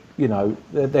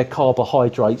they're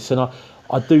carbohydrates, and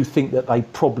I do think that they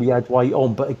probably add weight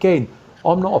on. But again,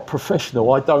 I'm not a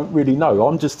professional. I don't really know.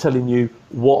 I'm just telling you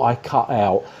what I cut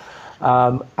out.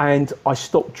 And I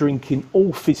stopped drinking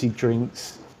all fizzy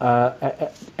drinks,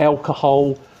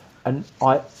 alcohol, and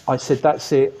I said,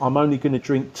 that's it. I'm only going to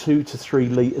drink 2 to 3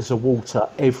 litres of water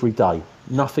every day.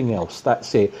 Nothing else.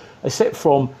 That's it. Except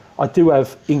from, I do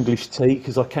have English tea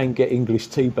because I can get English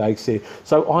tea bags here.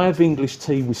 So I have English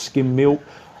tea with skim milk,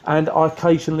 and I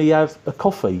occasionally have a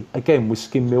coffee, again with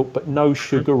skim milk, but no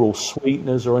sugar or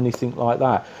sweeteners or anything like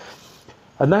that.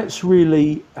 And that's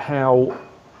really how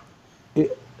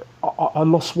I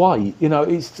lost weight. You know,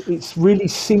 it's really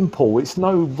simple. It's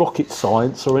no rocket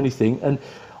science or anything. And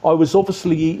I was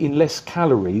obviously eating less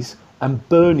calories and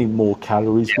burning more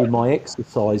calories with my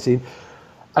exercising.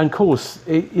 And of course,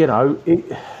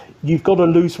 you've got to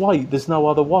lose weight. There's no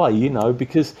other way, you know,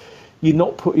 because you're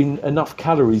not putting enough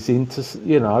calories into,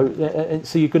 you know, and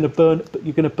so you're going to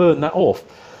burn that off.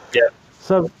 Yeah.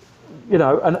 So, you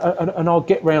know, and I'll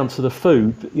get round to the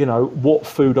food, you know, what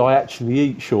food I actually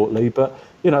eat shortly. But,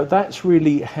 you know, that's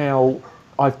really how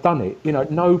I've done it. You know,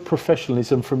 no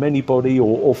professionalism from anybody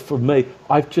or from me.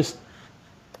 I've just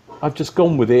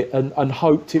gone with it and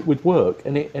hoped it would work,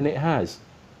 and it has.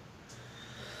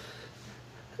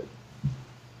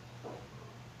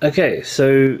 Okay,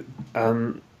 so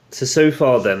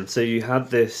far then, so you had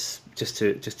this, just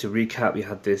to recap, you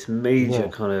had this major Yeah.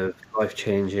 kind of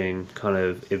life-changing kind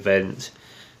of event.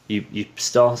 You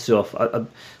started off. I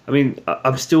mean,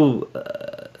 I'm still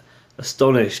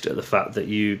astonished at the fact that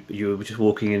you were just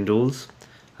walking indoors,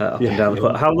 up and Yeah, down the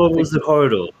corridor. How long was the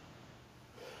corridor?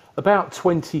 about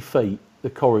 20 feet, the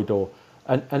corridor,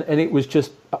 and it was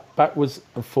just backwards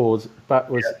and forwards,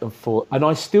 backwards and forwards. And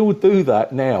I still do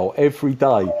that now every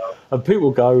day. And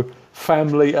people go,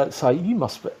 family, say, you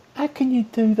must be, how can you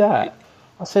do that?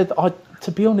 I said,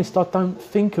 to be honest, I don't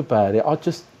think about it. I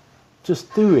just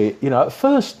do it. You know, at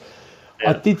first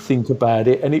I Yeah. did think about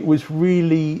it, and it was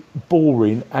really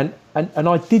boring, and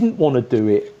I didn't want to do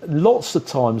it. Lots of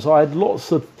times I had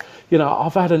lots of, you know,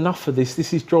 I've had enough of this.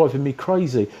 This is driving me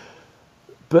crazy.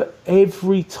 But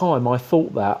every time I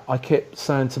thought that, I kept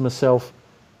saying to myself,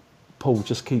 Paul,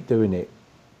 just keep doing it.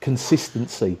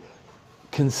 Consistency,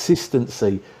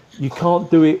 consistency. You can't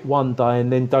do it one day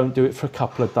and then don't do it for a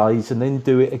couple of days and then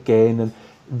do it again. And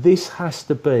this has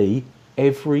to be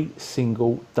every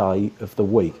single day of the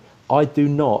week. I do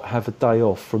not have a day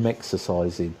off from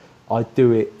exercising. I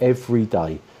do it every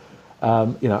day.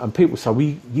 You know, and people say,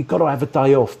 well, you've got to have a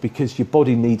day off because your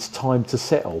body needs time to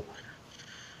settle.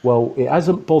 Well, it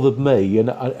hasn't bothered me, and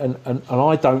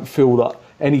I don't feel that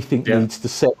anything Yeah. needs to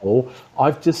settle.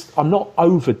 I'm not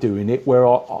overdoing it where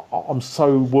I'm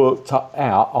so worked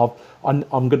out.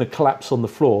 I'm going to collapse on the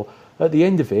floor. At the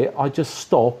end of it, I just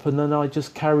stop and then I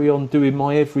just carry on doing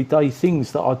my everyday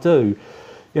things that I do.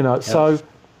 You know, so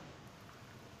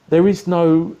there is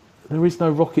no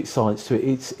rocket science to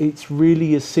it. It's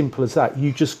really as simple as that.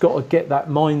 You just got to get that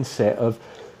mindset of,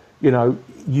 you know,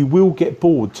 you will get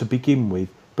bored to begin with,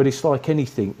 but it's like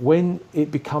anything. When it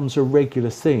becomes a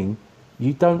regular thing,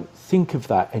 you don't think of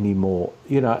that anymore,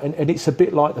 you know, and it's a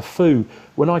bit like the food.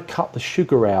 When I cut the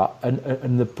sugar out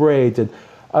and the bread, and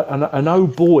And oh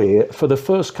boy, for the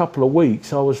first couple of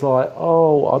weeks, I was like,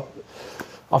 oh,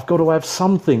 I've got to have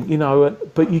something, you know.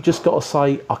 But you just got to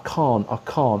say, I can't.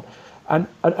 And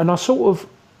I sort of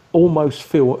almost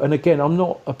feel, and again, I'm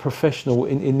not a professional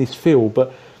in this field,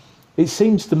 but it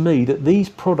seems to me that these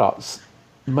products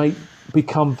may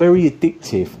become very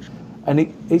addictive,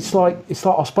 and it's like I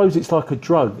suppose it's like a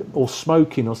drug or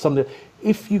smoking or something.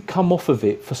 If you come off of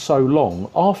it for so long,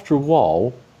 after a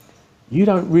while, you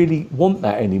don't really want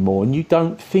that anymore, and you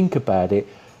don't think about it.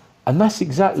 And that's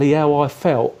exactly how I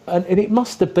felt, and it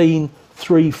must have been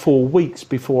 3-4 weeks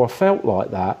before I felt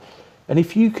like that. And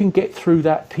if you can get through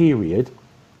that period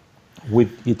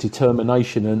with your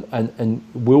determination and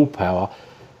willpower,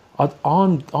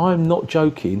 I'm not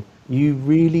joking. You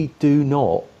really do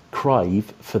not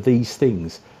crave for these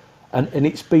things, and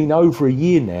it's been over a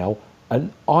year now,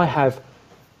 and I have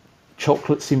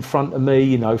chocolates in front of me.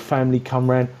 You know, family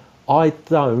come round.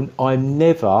 I'm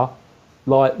never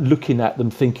like looking at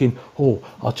them thinking, oh,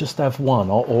 I'll just have one,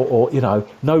 or you know,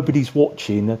 nobody's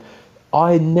watching.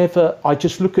 I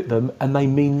just look at them and they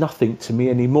mean nothing to me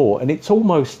anymore. And it's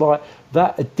almost like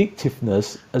that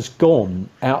addictiveness has gone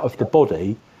out of the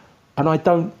body, and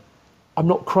I'm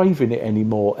not craving it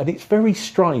anymore. And it's very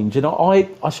strange. And I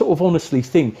sort of honestly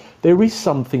think there is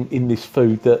something in this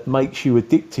food that makes you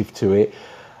addictive to it.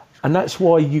 And that's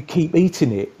why you keep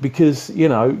eating it, because, you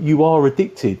know, you are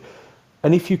addicted.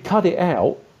 And if you cut it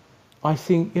out, I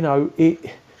think, you know,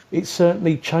 it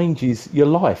certainly changes your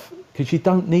life, because you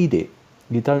don't need it.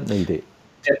 You don't need it.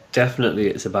 Definitely,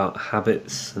 it's about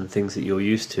habits and things that you're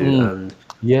used to, and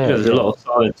Yeah, there's a yeah, lot of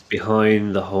science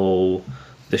behind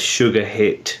the sugar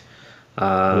hit.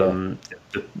 yeah, Um,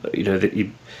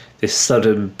 this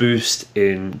sudden boost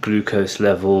in glucose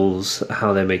levels,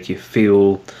 how they make you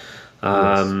feel,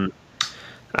 yes, um,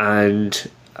 and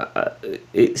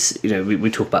it's,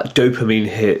 we talk about dopamine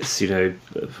hits, right,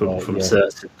 from yeah,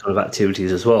 certain kind of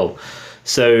activities as well.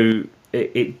 So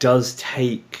it does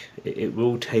take, it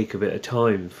will take a bit of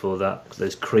time for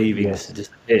those cravings to yes,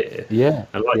 disappear. yeah,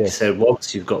 And like you yes, said,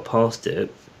 once you've got past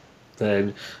it,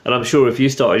 then, and I'm sure if you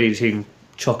started eating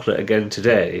chocolate again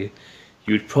today,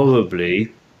 you'd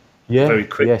probably yeah, very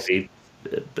yes, quickly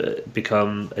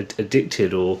become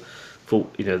addicted, or for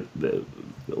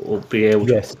or be able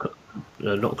to yes,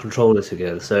 not control it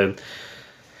again. So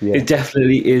yeah, it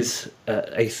definitely is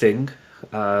a thing.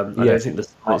 I don't yes. think the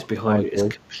I, science I behind it is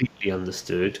agree. completely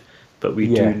understood, but we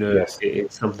do Yeah, know yes,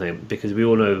 it's something, because we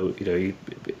all know,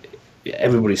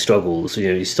 everybody struggles.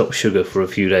 You stop sugar for a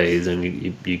few days and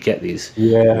you get these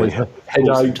yeah, almost yeah.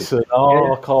 withdrawal symptoms. Headaches and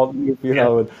Yeah, I can't live, you yeah,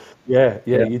 know, and yeah,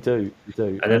 yeah. you do,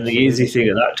 And then the easy absolutely. thing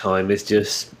at that time is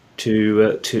just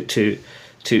to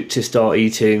start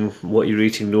eating what you're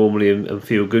eating normally, and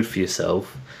feel good for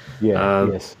yourself, Yeah,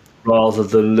 um, yes, rather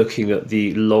than looking at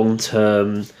the long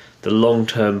term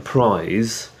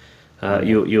prize. yeah,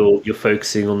 You're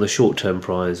focusing on the short term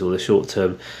prize, or the short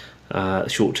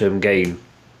term gain.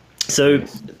 So,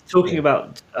 yes, talking yeah,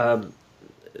 about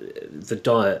the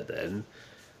diet, then.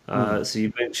 mm, So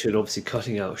you mentioned obviously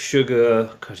cutting out sugar,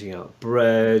 cutting out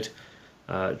bread,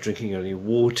 drinking only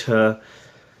water.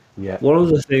 yeah, One of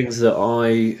the things that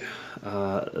I'm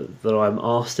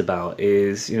asked about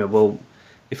is, well,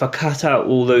 if I cut out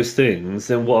all those things,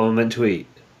 then what am I meant to eat?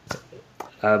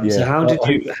 So yeah. how did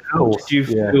you Of how did course, you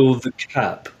yeah, fill the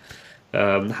gap?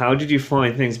 How did you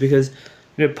find things? Because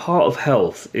part of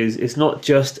health is, it's not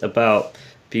just about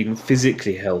being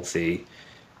physically healthy.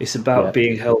 It's about yeah,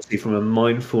 being healthy from a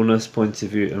mindfulness point of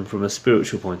view and from a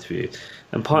spiritual point of view.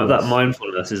 And part of that yes,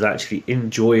 mindfulness is actually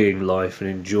enjoying life and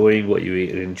enjoying what you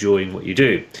eat and enjoying what you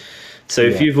do. So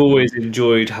if yeah, you've always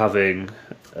enjoyed having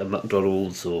a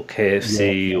McDonald's or yeah,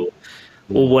 KFC, yeah, or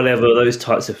yeah. whatever, those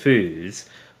types of foods,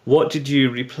 what did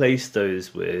you replace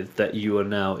those with that you are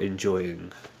now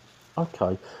enjoying?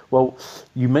 Okay. Well,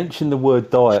 you mentioned the word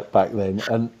diet back then,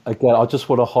 and again, I just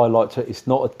want to highlight to it, it's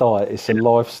not a diet, it's a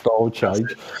lifestyle That's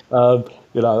change. it.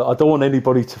 I don't want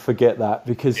anybody to forget that,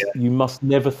 because Yeah. you must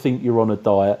never think you're on a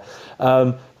diet.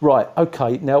 Right.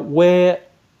 Okay. Now, where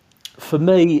for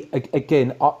me,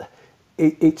 again,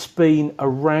 it's been a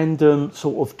random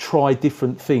sort of try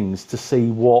different things to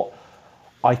see what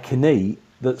I can eat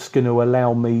that's going to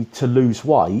allow me to lose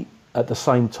weight at the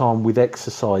same time with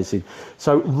exercising.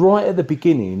 So right at the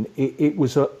beginning, it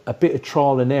was a bit of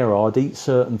trial and error. I'd eat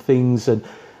certain things and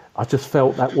I just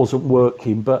felt that wasn't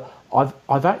working. But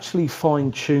I've actually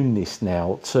fine-tuned this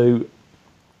now to,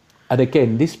 and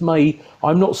again,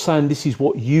 I'm not saying this is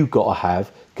what you got to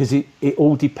have, because it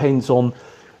all depends on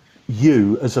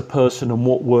you as a person and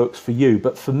what works for you.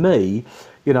 But for me,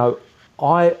 you know,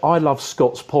 I love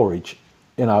Scott's porridge,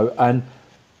 and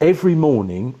every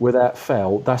morning without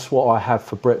fail, that's what I have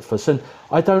for breakfast. And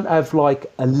I don't have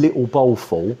like a little bowl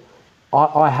full.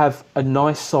 I have a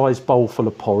nice sized bowl full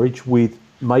of porridge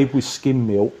made with skim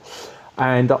milk,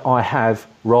 and I have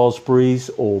raspberries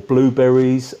or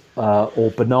blueberries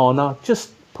or banana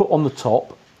just put on the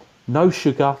top. No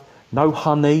sugar, no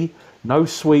honey, no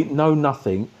sweet, no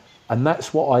nothing. And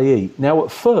that's what I eat. Now,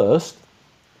 at first,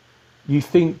 you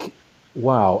think,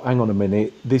 wow, hang on a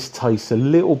minute, this tastes a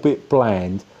little bit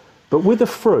bland. But with the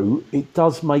fruit, it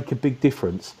does make a big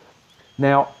difference.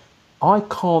 Now, I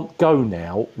can't go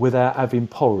now without having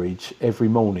porridge every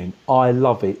morning. I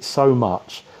love it so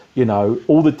much, you know,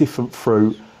 all the different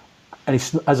fruit. And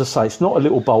it's, as I say, it's not a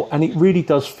little bowl, and it really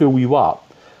does fill you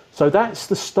up. So that's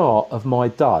the start of my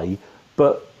day.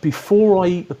 But before I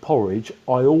eat the porridge,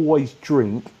 I always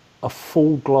drink a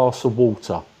full glass of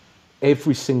water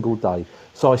every single day.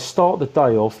 So I start the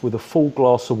day off with a full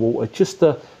glass of water just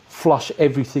to flush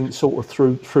everything sort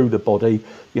of through the body.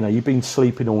 You know, you've been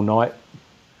sleeping all night.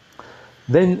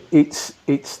 Then it's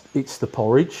the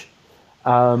porridge,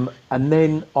 and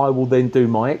then I will then do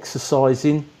my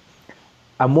exercising.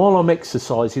 And while I'm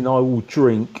exercising, I will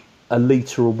drink a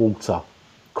litre of water.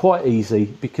 Quite easy,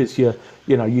 because you're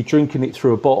drinking it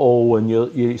through a bottle, and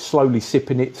you're slowly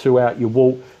sipping it throughout your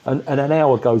walk, and an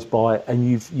hour goes by and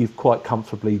you've quite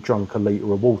comfortably drunk a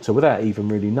litre of water without even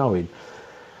really knowing.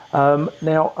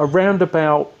 Now around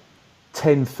about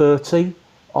 10:30,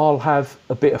 I'll have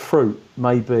a bit of fruit,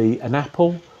 maybe an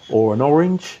apple or an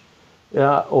orange,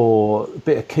 or a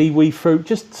bit of kiwi fruit,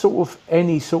 just sort of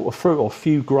any sort of fruit, or a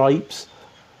few grapes.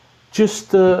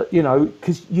 Just,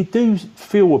 because you do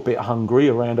feel a bit hungry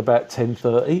around about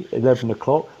 10:30, 11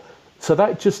 o'clock. So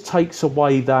that just takes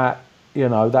away that,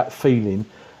 that feeling.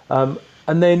 And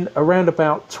then around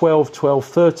about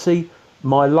 12:30,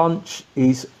 my lunch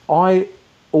is, I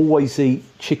always eat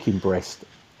chicken breast.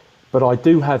 But I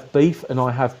do have beef and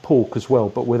I have pork as well,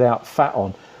 but without fat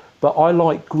on. But I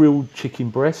like grilled chicken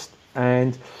breast,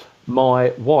 and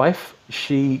my wife,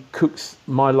 she cooks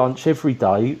my lunch every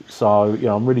day. So,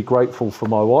 I'm really grateful for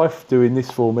my wife doing this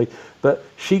for me. But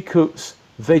she cooks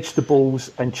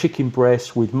vegetables and chicken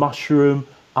breast with mushroom,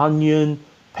 onion,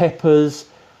 peppers,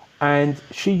 and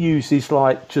she uses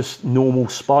like just normal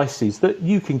spices that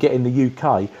you can get in the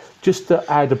UK just to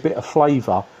add a bit of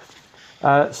flavour.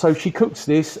 So she cooks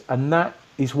this, and that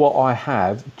is what I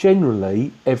have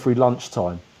generally every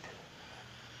lunchtime.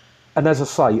 And as I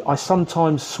say, I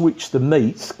sometimes switch the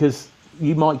meats, because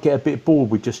you might get a bit bored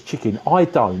with just chicken. I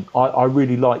don't. I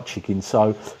really like chicken.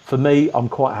 So for me, I'm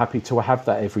quite happy to have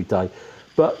that every day.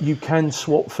 But you can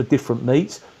swap for different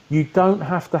meats. You don't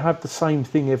have to have the same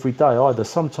thing every day either.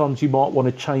 Sometimes you might want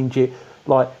to change it,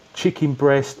 like chicken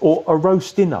breast or a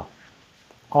roast dinner.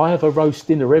 I have a roast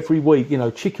dinner every week,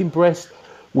 chicken breast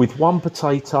with one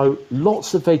potato,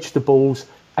 lots of vegetables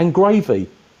and gravy.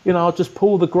 I'll just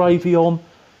pour the gravy on.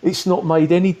 It's not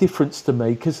made any difference to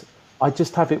me, because I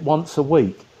just have it once a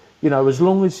week. As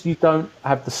long as you don't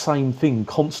have the same thing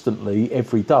constantly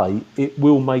every day, it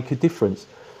will make a difference.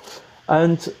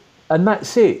 And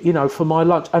that's it, for my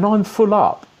lunch. And I'm full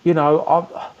up,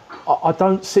 I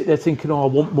don't sit there thinking, oh, I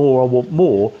want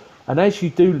more. And as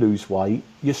you do lose weight,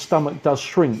 your stomach does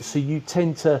shrink. So you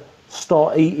tend to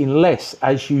start eating less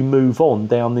as you move on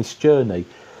down this journey.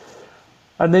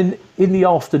 And then in the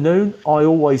afternoon, I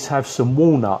always have some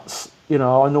walnuts. I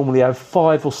normally have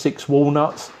 5 or 6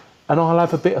 walnuts, and I'll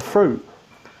have a bit of fruit.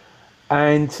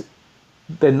 And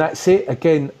then that's it.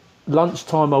 Again,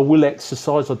 lunchtime I will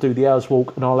exercise. I'll do the hour's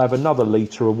walk, and I'll have another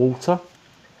litre of water.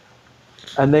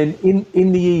 And then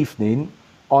in the evening,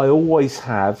 I always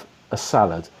have a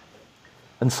salad.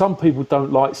 And some people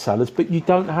don't like salads, but you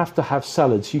don't have to have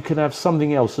salads. You can have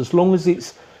something else, as long as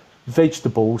it's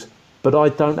vegetables. But I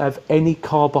don't have any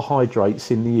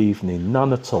carbohydrates in the evening,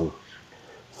 none at all.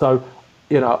 So,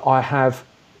 I have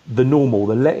the normal,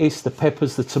 the lettuce, the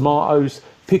peppers, the tomatoes,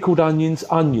 pickled onions,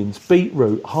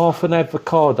 beetroot, half an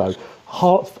avocado,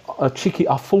 half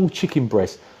a full chicken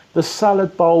breast. The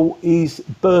salad bowl is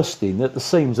bursting at the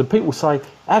seams. And people say,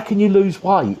 how can you lose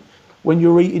weight when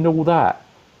you're eating all that?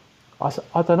 I say,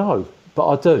 I don't know, but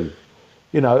I do.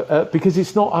 Because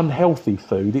it's not unhealthy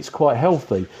food, it's quite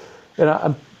healthy.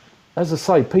 And as I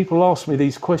say, people ask me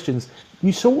these questions.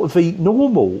 You sort of eat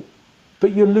normal,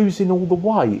 but you're losing all the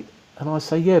weight. And I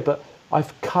say, yeah, but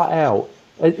I've cut out.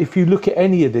 If you look at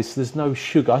any of this, there's no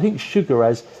sugar. I think sugar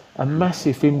has a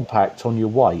massive impact on your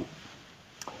weight.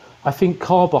 I think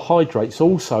carbohydrates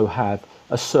also have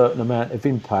a certain amount of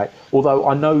impact, although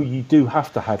I know you do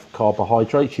have to have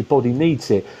carbohydrates. Your body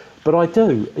needs it. But I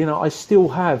do. I still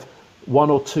have 1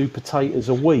 or 2 potatoes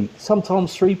a week,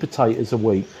 sometimes 3 potatoes a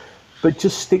week. but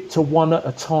just stick to one at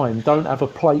a time. Don't have a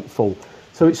plateful.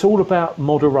 So it's all about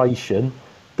moderation,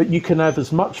 but you can have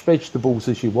as much vegetables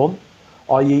as you want.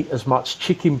 I eat as much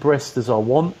chicken breast as I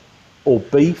want, or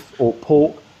beef or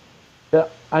pork.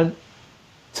 And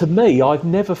to me, I've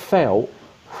never felt,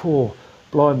 oh,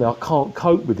 blimey, I can't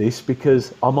cope with this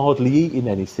because I'm hardly eating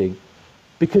anything.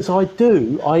 Because I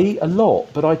eat a lot,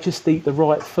 but I just eat the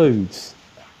right foods.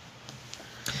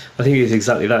 I think it's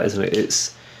exactly that, isn't it?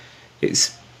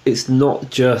 It's not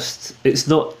just, it's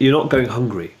not, you're not going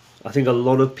hungry. I think a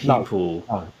lot of people,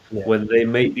 Yeah, when they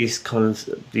make these types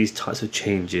of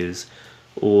changes,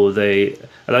 or they,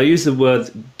 and I use the word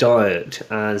diet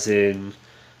as in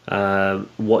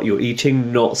what you're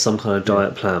eating, not some kind of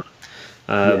diet plan.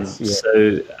 yes, yeah,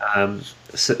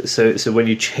 So when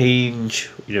you change,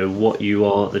 what you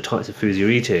are, the types of foods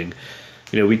you're eating,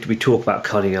 we talk about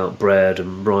cutting out bread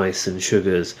and rice and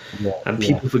sugars, yeah, and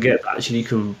yeah, people forget that actually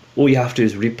all you have to do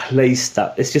is replace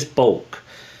that. It's just bulk.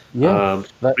 yeah.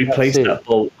 That's Replace it. that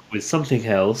bulk with something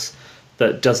else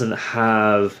that doesn't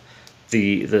have those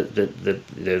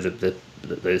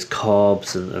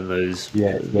carbs and those.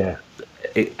 Yeah, yeah,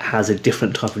 It has a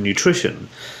different type of nutrition.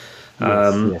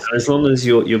 yes, yes, As long as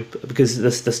you're because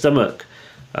the stomach,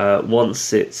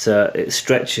 once it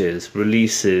stretches,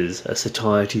 releases a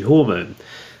satiety hormone,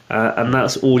 and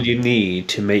that's all you need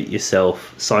to make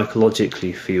yourself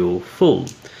psychologically feel full.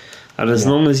 And as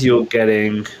yeah, long as you're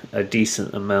getting a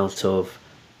decent amount of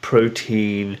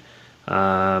protein,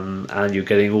 and you're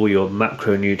getting all your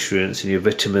macronutrients and your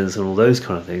vitamins and all those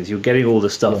kind of things, you're getting all the yeah,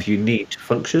 stuff you need to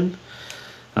function.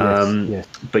 yes, yes,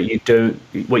 But you don't.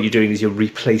 What you're doing is you're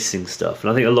replacing stuff,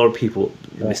 and I think a lot of people,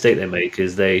 the yeah, mistake they make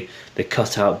is they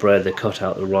cut out bread, they cut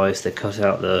out the rice, they cut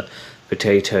out the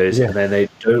potatoes, yeah, and then they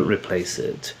don't replace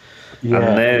it. And yeah,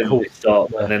 of then they course,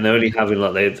 start, and yeah, then they're only having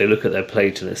like they look at their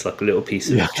plate and it's like a little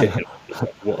piece of yeah. chicken.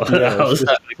 What? Yeah, it's How's just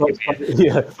that going to give you?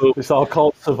 yeah, Well, it's like I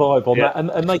can't survive on yeah,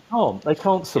 that, and they can't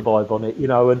yeah, survive on it,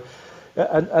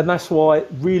 and that's why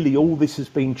really all this has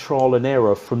been trial and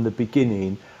error from the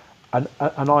beginning, and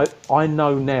I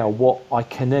know now what I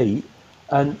can eat,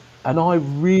 and I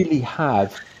really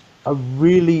have a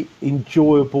really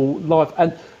enjoyable life,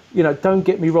 and don't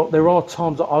get me wrong, there are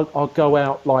times that I'll go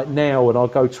out like now and I'll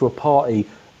go to a party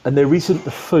and there isn't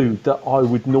the food that I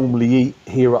would normally eat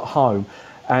here at home,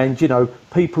 and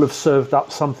people have served up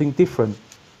something different.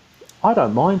 I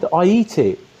don't mind. I eat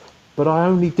it, but I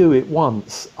only do it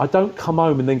once. I don't come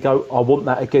home and then go, I want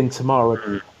that again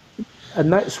tomorrow.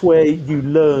 And that's where you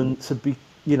learn to be,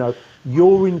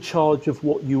 you're in charge of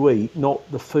what you eat, not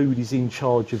the food is in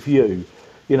charge of you.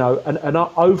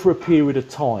 Over a period of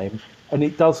time, and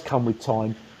it does come with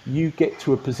time, you get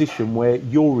to a position where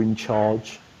you're in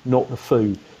charge, not the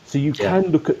food. So you yeah.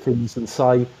 can look at things and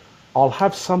say, I'll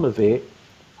have some of it,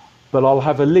 but I'll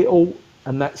have a little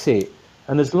and that's it.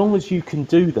 And as long as you can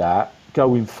do that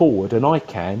going forward, and I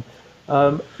can,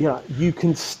 you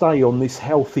can stay on this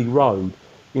healthy road,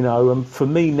 and for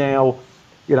me now,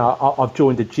 I've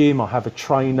joined a gym, I have a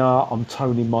trainer, I'm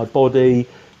toning my body,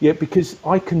 yeah, because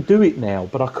I can do it now,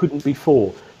 but I couldn't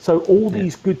before. So all Yeah.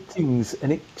 these good things,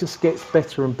 and it just gets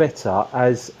better and better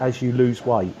as you lose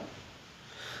weight.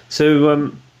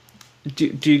 So,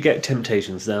 do you get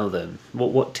temptations now? Then,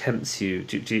 what tempts you?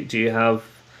 Do you have?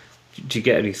 Do you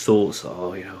get any thoughts?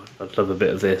 Oh, I'd love a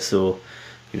bit of this, or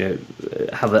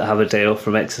have a day off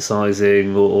from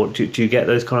exercising, or do you get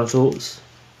those kind of thoughts?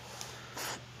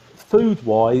 Food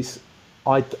wise,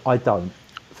 I don't.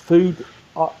 Food,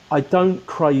 I don't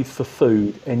crave for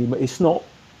food anymore. It's not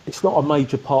a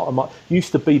major part of my.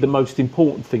 Used to be the most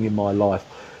important thing in my life.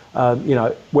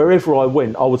 Wherever I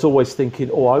went, I was always thinking,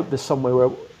 oh, I hope there's somewhere where,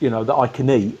 that I can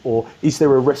eat, or is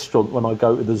there a restaurant when I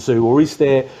go to the zoo, or is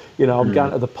there, I'm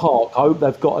going to the park. I hope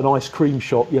they've got an ice cream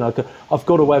shop. I've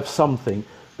got to have something.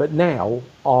 But now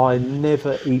I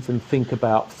never even think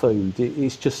about food.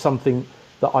 It's just something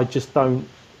that I just don't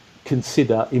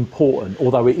consider important,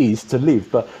 although it is to live.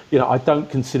 But I don't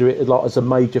consider it like as a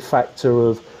major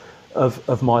factor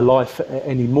of my life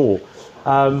anymore.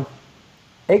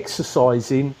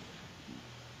 Exercising,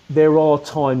 there are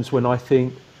times when I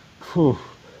think, "Phew,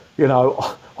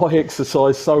 I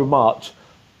exercise so much,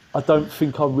 I don't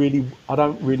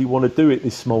really want to do it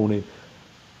this morning."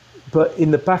 But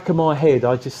in the back of my head,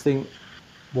 I just think,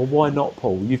 well, why not,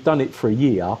 Paul? You've done it for a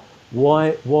year.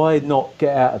 Why not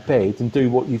get out of bed and do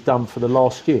what you've done for the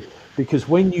last year? Because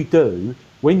when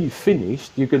you've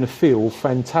finished, you're going to feel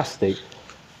fantastic.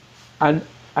 And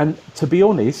to be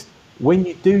honest, when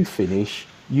you do finish,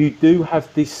 you do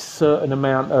have this certain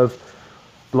amount of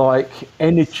like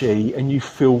energy, and you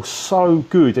feel so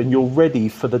good, and you're ready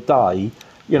for the day.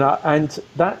 and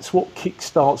that's what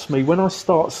kickstarts me when I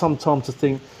start sometimes to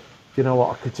think, you know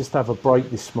what, I could just have a break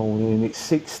this morning and it's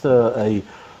 6:30.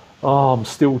 Oh, I'm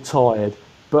still tired,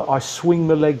 but I swing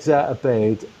my legs out of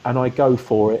bed and I go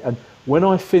for it. And when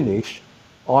I finish,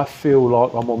 I feel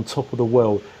like I'm on top of the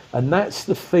world. And that's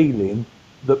the feeling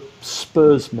that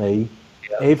spurs me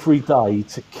every day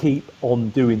to keep on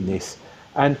doing this.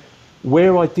 And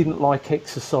where I didn't like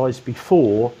exercise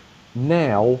before,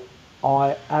 now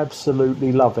I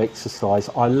absolutely love exercise.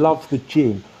 I love the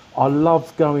gym. I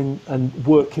love going and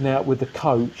working out with the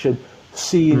coach and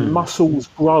seeing muscles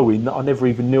growing that I never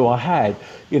even knew I had,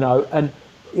 and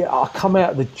I come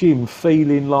out of the gym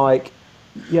feeling like,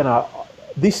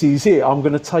 this is it. I'm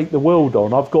going to take the world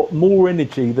on. I've got more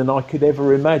energy than I could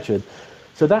ever imagine.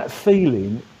 So that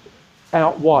feeling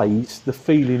outweighs the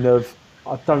feeling of,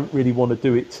 I don't really want to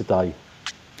do it today.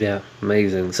 Yeah,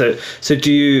 amazing. So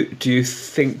do you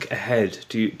think ahead?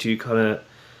 Do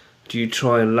you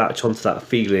try and latch onto that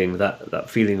feeling, that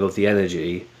feeling of the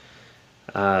energy,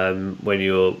 when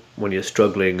you're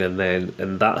struggling,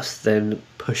 and that's then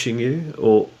pushing you,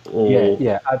 or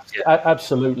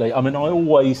absolutely. I mean, I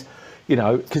always,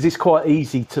 because it's quite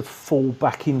easy to fall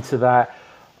back into that.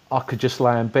 I could just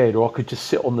lay in bed, or I could just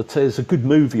sit on there's a good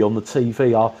movie on the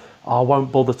TV. I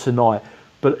won't bother tonight.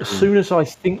 But as soon as I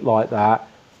think like that,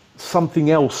 something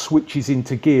else switches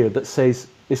into gear that says,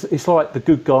 it's like the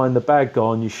good guy and the bad guy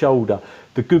on your shoulder.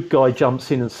 The good guy jumps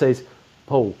in and says,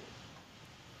 Paul,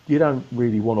 you don't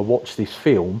really want to watch this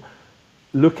film.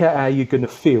 Look at how you're going to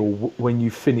feel when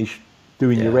you finish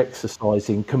doing your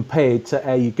exercising compared to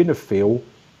how you're going to feel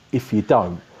if you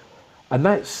don't. And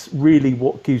that's really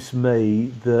what gives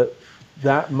me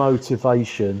that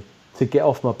motivation to get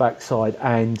off my backside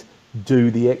and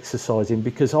do the exercising,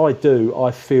 because I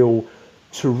feel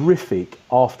terrific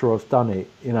after I've done it,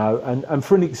 and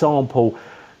for an example,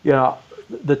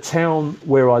 the town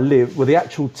where I live, the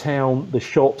actual town, the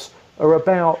shops are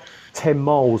about 10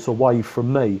 miles away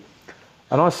from me.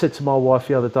 And I said to my wife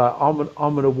the other day, I'm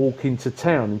going to walk into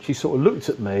town. And she sort of looked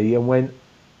at me and went,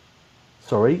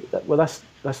 sorry, well,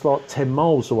 that's like 10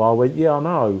 miles away. I went, yeah, I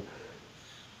know.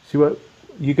 She went,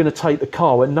 you're going to take the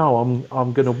car? I went, no,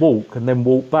 I'm going to walk and then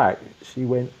walk back. She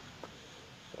went,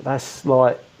 that's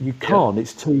like, you can't,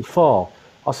 it's too far.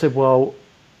 I said, well,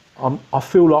 I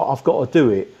feel like I've got to do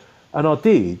it. And I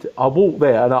did. I walked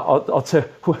there, and I'll tell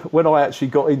you, when I actually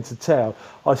got into town,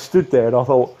 I stood there and I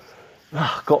thought,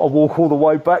 I've got to walk all the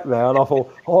way back now. And I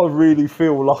thought, I really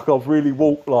feel like I've really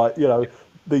walked like,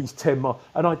 these 10 miles.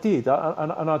 And I did,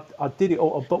 and I did it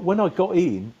all. But when I got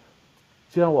in,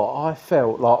 do you know what? I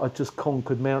felt like I just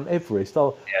conquered Mount Everest.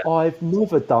 I've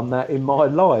never done that in my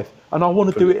life, and I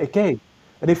want to do it again.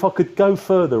 And if I could go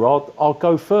further, I'll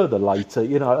go further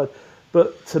later,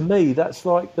 But to me, that's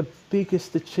like the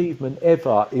biggest achievement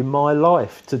ever in my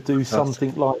life, to do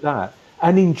something like that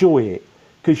and enjoy it,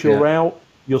 because you're out,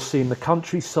 you're seeing the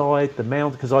countryside, the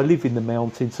mountain, because I live in the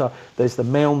mountains. So there's the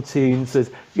mountains,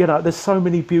 there's so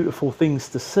many beautiful things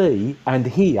to see and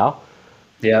hear.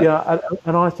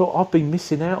 And I thought, I've been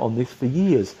missing out on this for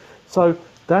years. So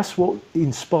that's what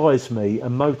inspires me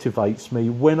and motivates me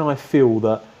when I feel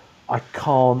that I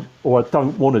can't or I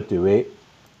don't want to do it.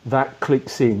 That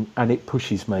clicks in and it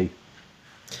pushes me.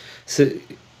 So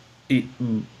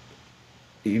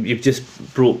you've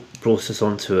just brought us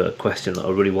onto a question that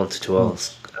I really wanted to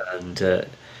ask, and it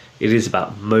is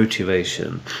about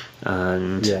motivation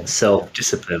and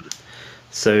self-discipline.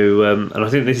 So, and I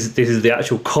think this is the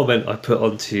actual comment I put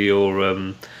onto your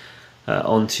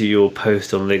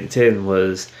post on LinkedIn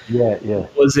was,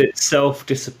 was it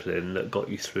self-discipline that got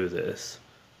you through this,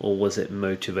 or was it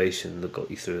motivation that got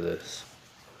you through this?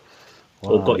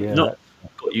 Or got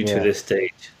you to this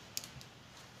stage?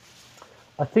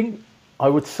 I think I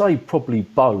would say probably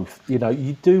both.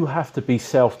 You do have to be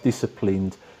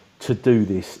self-disciplined to do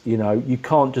this. You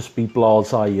can't just be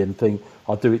blasé and think,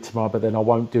 I'll do it tomorrow, but then I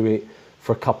won't do it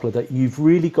for a couple of days. You've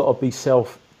really got to be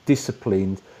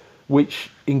self-disciplined,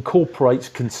 which incorporates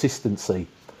consistency.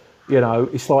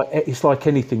 It's like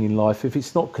anything in life. If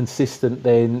it's not consistent,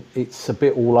 then it's a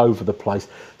bit all over the place.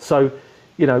 So,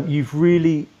 you've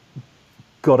really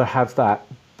got to have that,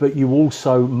 but you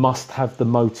also must have the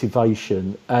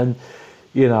motivation. And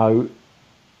the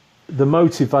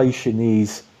motivation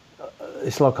is,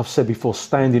 it's like I've said before,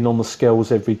 standing on the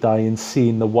scales every day and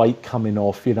seeing the weight coming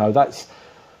off. That's,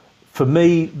 for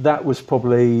me, that was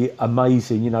probably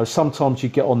amazing. Sometimes you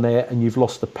get on there and you've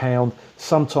lost a pound.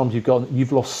 Sometimes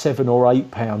you've lost 7 or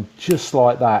 8 pounds just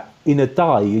like that in a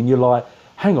day, and you're like,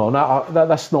 hang on,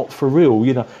 that's not for real,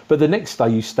 But the next day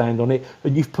you stand on it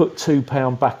and you've put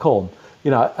 £2 back on.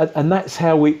 and that's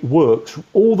how it works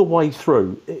all the way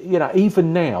through.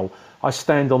 Even now I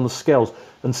stand on the scales,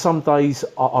 and some days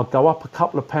I go up a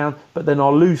couple of pounds, but then I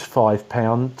lose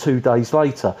 £5 2 days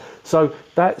later. So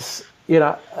that's,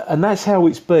 and that's how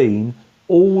it's been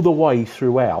all the way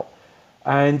throughout.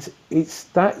 And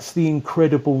that's the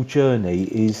incredible journey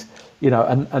is,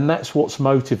 and that's what's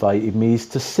motivated me, is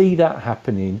to see that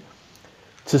happening,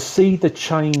 to see the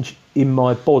change in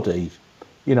my body,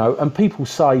 and people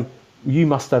say, you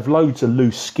must have loads of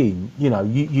loose skin,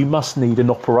 you must need an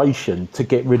operation to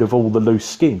get rid of all the loose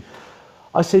skin.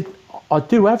 I said, I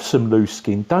do have some loose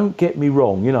skin, don't get me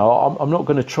wrong, I'm not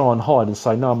going to try and hide and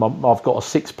say, no, I've got a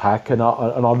six-pack and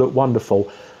I look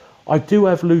wonderful. I do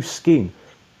have loose skin,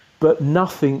 but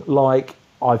nothing like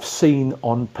I've seen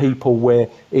on people where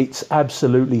it's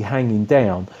absolutely hanging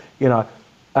down,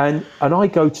 and I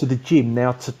go to the gym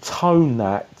now to tone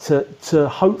that, to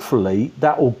hopefully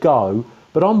that will go.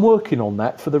 But I'm working on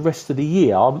that for the rest of the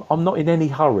year. I'm not in any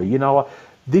hurry.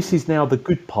 This is now the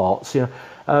good parts.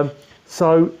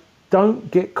 So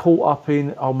don't get caught up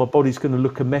in, oh, my body's going to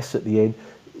look a mess at the end.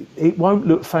 It won't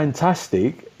look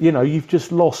fantastic. You've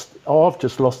just lost. I've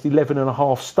just lost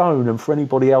 11.5 stone. And for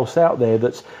anybody else out there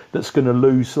that's going to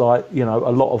lose a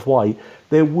lot of weight,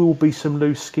 there will be some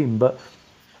loose skin. But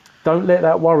don't let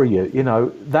that worry you.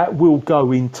 That will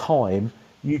go in time.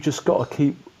 You just got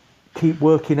to keep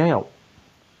working out.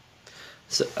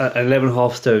 So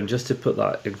 11.5 stone, just to put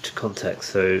that into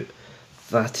context, so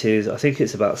that is, I think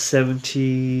it's about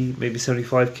 70, maybe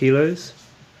 75 kilos.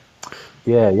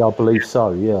 Yeah, I believe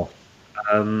so, yeah.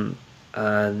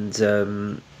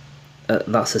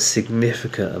 That's a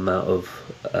significant amount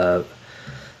of...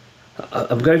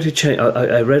 I'm going to change...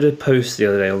 I read a post the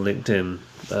other day on LinkedIn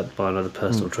by another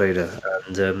personal trader,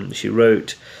 and she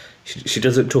wrote... She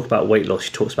doesn't talk about weight loss,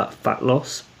 she talks about fat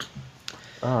loss.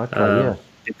 Oh, okay, yeah.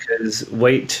 Because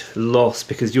weight loss,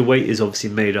 because your weight is obviously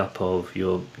made up of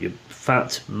your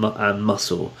fat and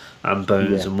muscle and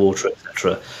bones and water,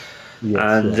 etc.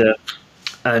 Yes,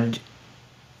 and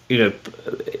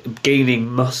gaining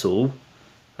muscle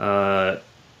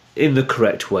in the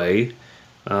correct way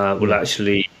will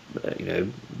actually,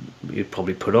 you'd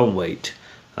probably put on weight.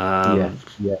 And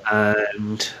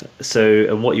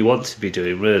what you want to be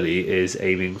doing really is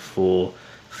aiming for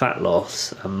fat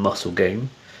loss and muscle gain.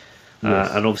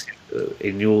 Yes. And obviously,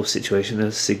 in your situation,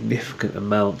 there's a significant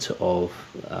amount of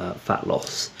fat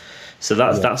loss. So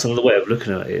that's another way of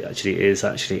looking at it.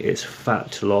 It's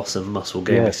fat loss and muscle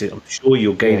gain. Yes. I'm sure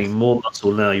you're gaining more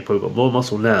muscle now. You've probably got more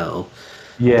muscle now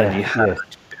than you had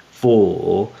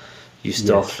before you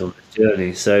started on the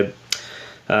journey. So,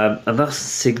 and that's a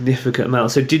significant amount.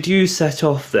 So, did you set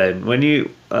off then when you,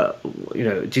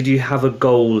 did you have a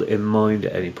goal in mind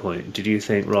at any point? Did you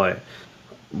think, right,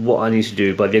 what I need to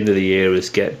do by the end of the year is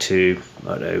get to, I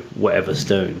don't know, whatever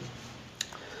stone?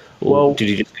 Or did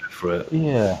you just go for it?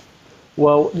 Yeah.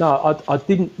 Well, no, I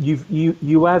didn't.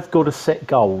 You have got to set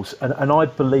goals, and I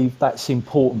believe that's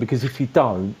important, because if you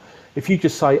don't, if you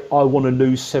just say I want to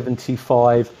lose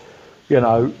 75,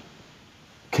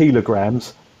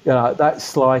 kilograms,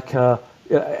 that's like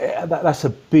that's a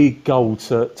big goal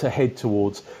to head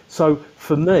towards. So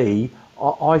for me,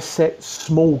 I set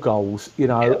small goals,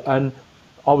 and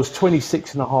I was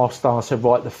 26.5 stone. I said,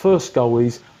 right, the first goal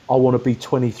is I want to be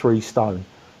 23 stone.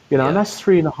 And that's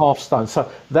 3.5 stone.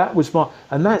 So that was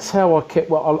and that's how I kept.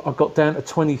 Well, I got down to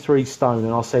 23 stone,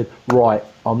 and I said, right,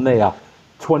 I'm there.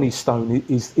 20 stone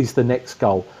is the next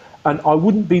goal, and I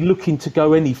wouldn't be looking to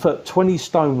go any further. 20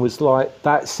 stone was like,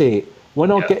 that's it. When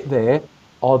I get there,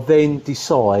 I then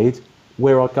decide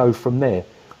where I go from there.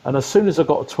 And as soon as I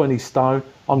got to 20 stone,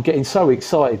 I'm getting so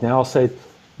excited now. I said,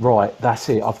 right, that's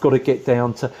it. I've got to get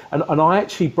down to, and I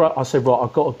said, right,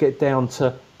 I've got to get down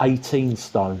to 18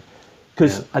 stone.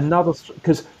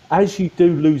 Because as you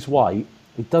do lose weight,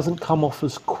 it doesn't come off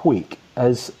as quick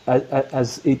as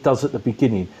it does at the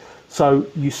beginning. So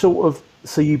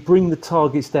you bring the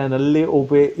targets down a little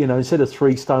bit. Instead of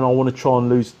 3 stone, I want to try and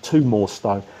lose 2 more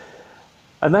stone.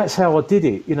 And that's how I did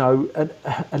it.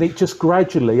 And it just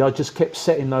gradually, I just kept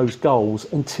setting those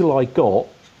goals until I got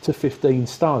to 15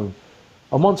 stone.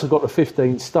 And once I got to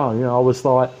 15 stone, I was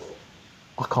like,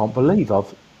 I can't believe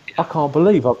I've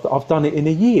done it in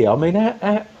a year. I mean,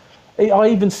 I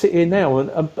even sit here now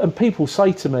and people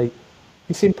say to me,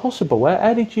 it's impossible.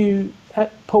 How did you,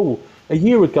 Paul, a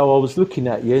year ago I was looking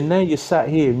at you and now you're sat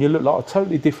here and you look like a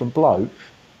totally different bloke.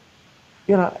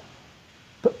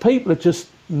 But people are just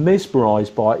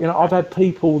mesmerised by it. I've had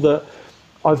people that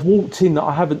I've walked in that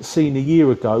I haven't seen a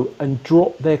year ago and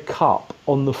dropped their cup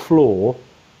on the floor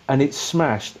and it's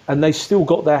smashed, and they still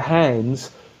got their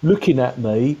hands looking at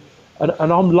me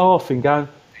and I'm laughing, going,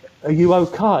 "Are you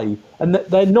okay?" And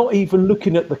they're not even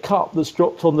looking at the cup that's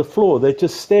dropped on the floor. They're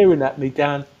just staring at me,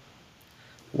 going,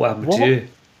 What happened to "What?" you?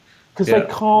 Because they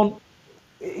Yeah, can't.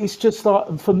 It's just like,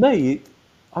 and for me,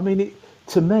 I mean,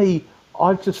 to me,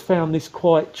 I've just found this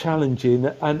quite challenging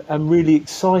and really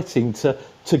exciting to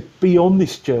be on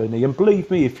this journey. And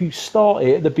believe me, if you start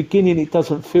it at the beginning, it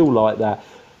doesn't feel like that.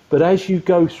 But as you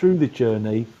go through the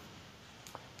journey,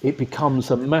 it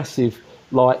becomes a massive,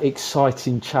 like,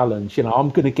 exciting challenge. I'm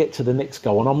going to get to the next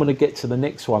goal and I'm going to get to the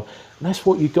next one. And that's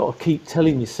what you've got to keep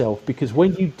telling yourself, because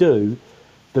when you do,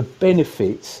 the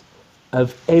benefits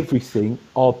of everything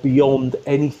are beyond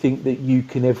anything that you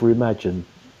can ever imagine.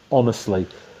 Honestly,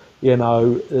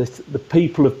 the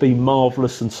people have been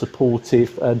marvelous and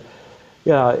supportive, and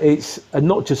it's, and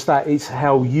not just that, it's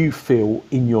how you feel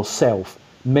in yourself,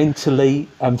 mentally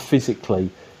and physically.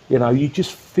 You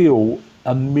just feel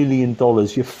 $1 million.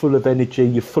 You're full of energy,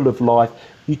 you're full of life,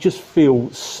 you just feel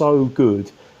so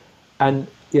good. And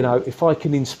if I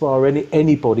can inspire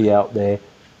anybody out there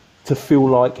to feel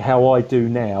like how I do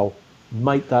now,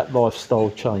 make that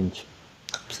lifestyle change.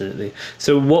 absolutely.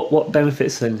 So what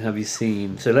benefits then have you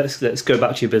seen? So let's go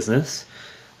back to your business.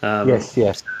 Yes,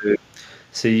 yeah.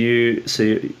 So,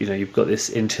 you've got this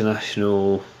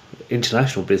international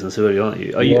business already, aren't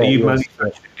you? Are Yeah, you yes, yeah.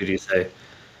 manufacturing? Did you say?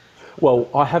 Well,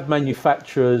 I have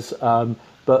manufacturers,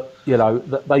 but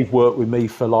they've worked with me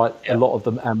for, like, a Yeah. lot of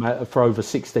them, for over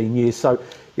 16 years. So,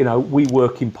 we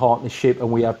work in partnership and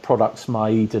we have products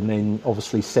made and then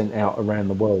obviously sent out around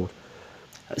the world.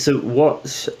 So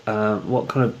what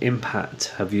kind of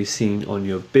impact have you seen on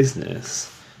your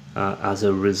business as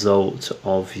a result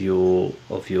of your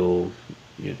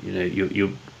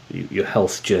your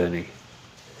health journey?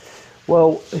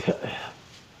 Well,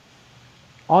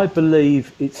 I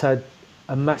believe it's had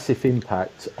a massive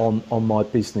impact on my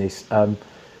business.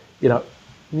 You know,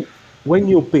 when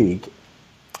you're big,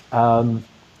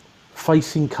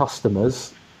 facing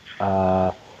customers,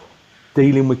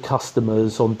 dealing with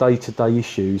customers on day-to-day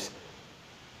issues,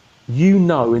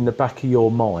 in the back of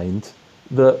your mind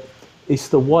that it's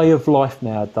the way of life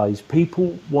nowadays.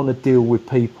 People want to deal with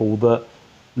people that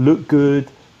look good,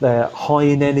 they're high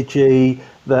in energy,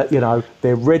 that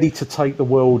they're ready to take the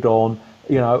world on.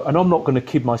 And I'm not going to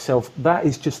kid myself, that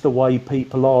is just the way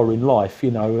people are in life,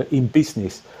 in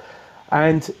business.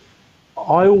 And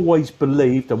I always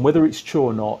believed, and whether it's true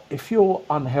or not, if you're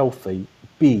unhealthy,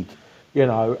 big,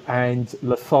 and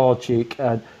lethargic,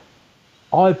 and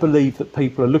I believe that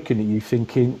people are looking at you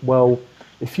thinking, well,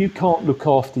 if you can't look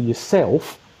after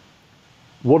yourself,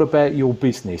 what about your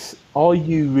business? Are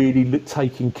you really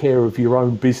taking care of your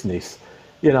own business?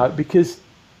 Because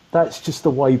that's just the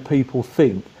way people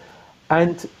think.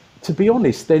 And to be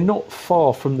honest, they're not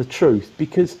far from the truth,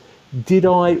 because did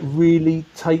I really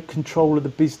take control of the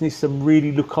business and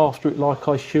really look after it like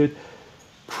I should?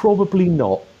 Probably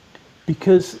not,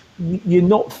 because you're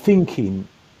not thinking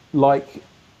like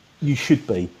you should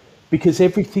be, because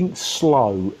everything's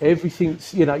slow,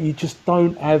 everything's, you just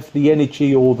don't have the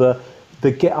energy or the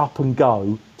get up and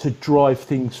go to drive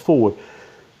things forward.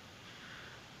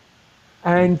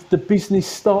 And the business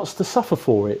starts to suffer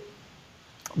for it.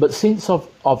 But since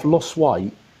I've lost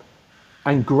weight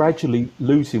and gradually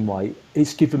losing weight,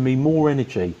 it's given me more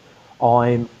energy.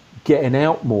 I'm getting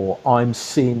out more. I'm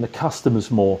seeing the customers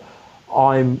more.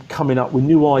 I'm coming up with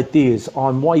new ideas.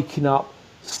 I'm waking up,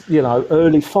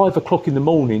 early, 5 o'clock in the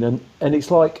morning, and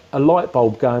it's like a light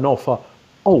bulb going off.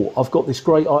 I've got this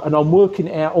great, and I'm working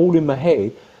it out all in my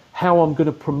head how I'm going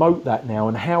to promote that now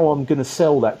and how I'm going to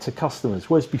sell that to customers.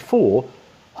 Whereas before,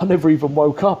 I never even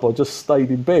woke up. I just stayed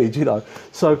in bed.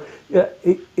 So yeah,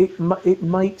 it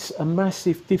makes a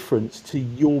massive difference to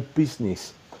your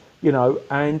business,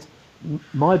 and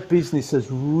my business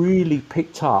has really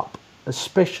picked up,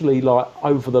 especially like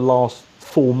over the last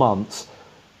 4 months.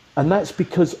 And that's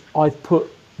because I've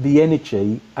put the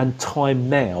energy and time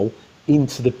now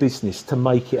into the business to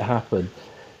make it happen,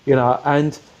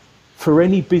 and for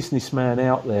any businessman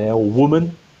out there or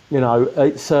woman,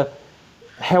 it's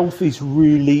health is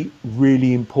really,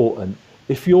 really important.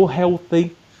 If you're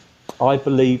healthy, I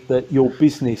believe that your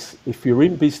business, if you're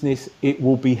in business, it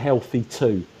will be healthy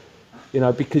too,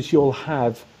 because you'll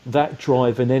have that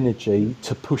drive and energy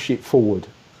to push it forward.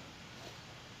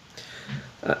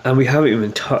 And we haven't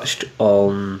even touched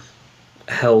on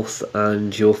health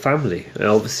and your family. And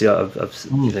obviously, I've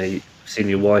seen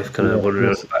your wife kind of Yeah, wandering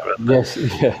around yes, the background yes,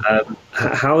 yeah. there.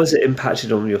 How has it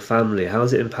impacted on your family? How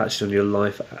has it impacted on your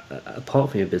life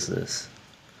apart from your business?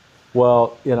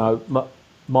 Well,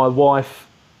 my wife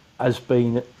has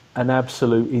been an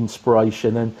absolute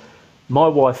inspiration, and my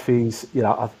wife is,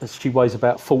 she weighs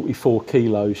about 44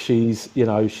 kilos.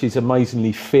 She's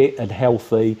amazingly fit and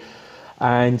healthy,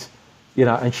 and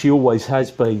and she always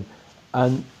has been.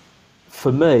 And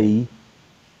for me,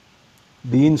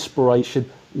 the inspiration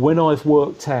when I've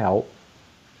worked out,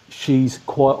 she's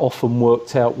quite often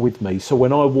worked out with me. So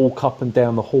when I walk up and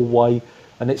down the hallway,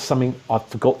 and it's something I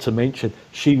forgot to mention,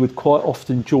 she would quite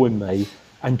often join me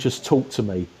and just talk to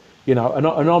me. And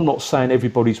I'm not saying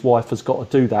everybody's wife has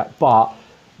got to do that, but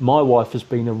my wife has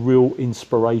been a real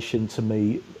inspiration to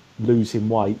me losing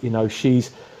weight.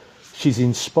 She's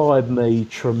inspired me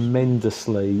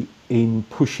tremendously in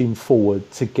pushing forward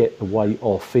to get the weight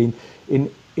off in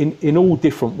all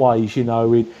different ways,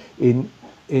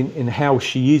 in how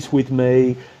she is with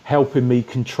me, helping me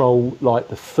control like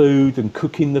the food and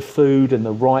cooking the food and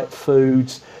the right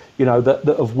foods,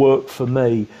 that have worked for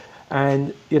me.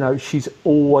 And she's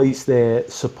always there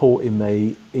supporting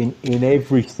me in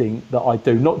everything that I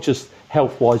do, not just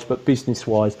health wise but business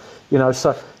wise.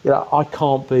 So I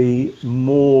can't be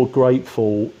more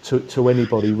grateful to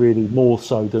anybody, really, more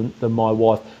so than my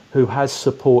wife, who has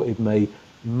supported me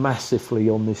massively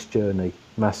on this journey,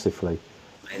 massively.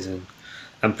 Amazing.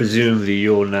 And presumably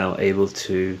you're now able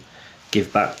to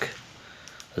give back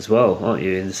as well, aren't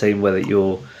you? In the same way that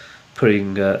you're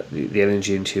putting the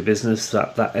energy into your business,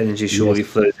 that energy surely Yes.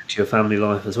 flows into your family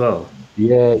life as well.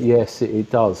 Yeah, yes, it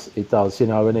does. It does,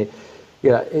 and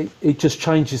it just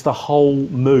changes the whole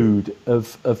mood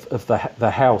of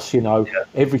the house. Yeah.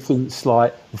 Everything's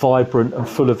like vibrant and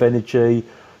full of energy.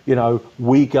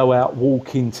 We go out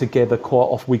walking together quite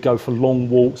often. We go for long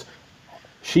walks.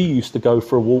 She used to go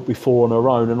for a walk before on her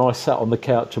own, and I sat on the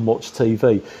couch and watched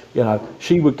TV.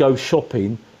 She would go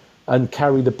shopping and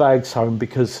carry the bags home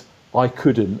because I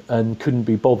couldn't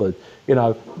be bothered.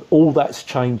 All that's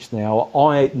changed now.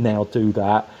 I now do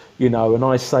that, and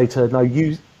I say to her, no,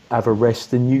 you have a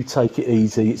rest and you take it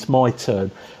easy. It's my turn.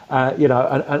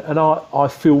 And I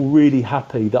feel really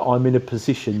happy that I'm in a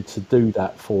position to do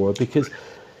that for her, because,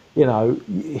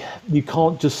 you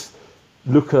can't just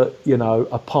look at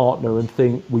a partner and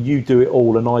think, well, you do it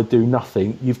all and I do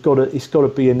nothing. It's got to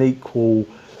be an equal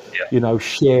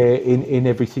share in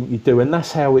everything you do, and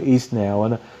that's how it is now.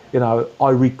 And I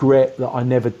regret that I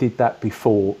never did that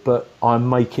before, but I'm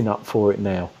making up for it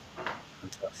now.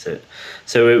 That's it.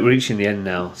 So we're reaching the end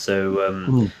now,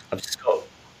 so I've just got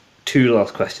two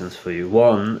last questions for you.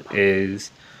 One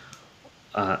is,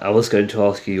 I was going to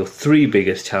ask you your three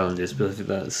biggest challenges, but I think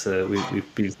that's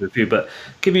we've been through a few. But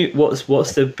give me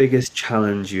what's the biggest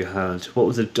challenge you had? What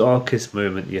was the darkest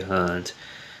moment you had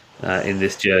in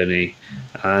this journey,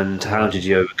 and how did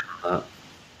you overcome that?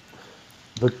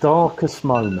 The darkest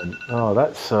moment. Oh,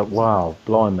 that's wow,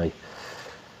 blimey.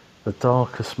 The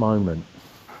darkest moment.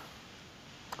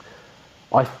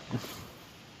 I,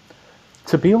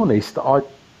 to be honest, I'm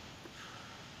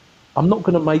not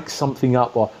going to make something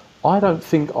up. I don't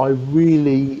think I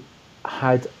really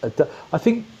had I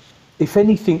think, if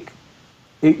anything,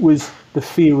 it was the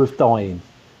fear of dying.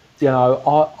 I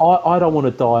don't want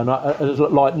to die, and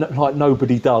like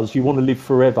nobody does. You want to live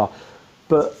forever.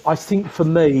 But I think for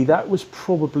me, that was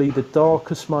probably the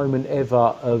darkest moment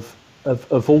ever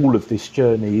of all of this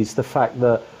journey, is the fact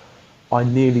that I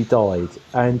nearly died.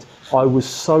 And I was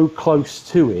so close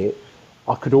to it,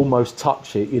 I could almost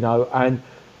touch it, and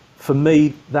for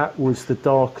me, that was the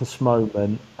darkest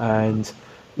moment. And,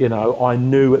 I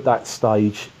knew at that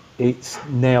stage, it's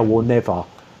now or never.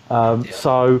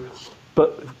 So,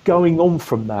 but going on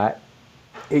from that,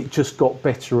 it just got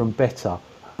better and better.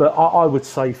 But I would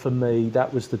say for me,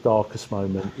 that was the darkest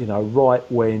moment,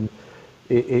 right when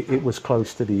it was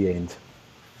close to the end.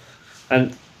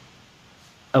 And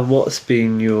what's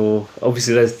been your,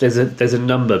 obviously there's a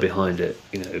number behind it,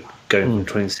 going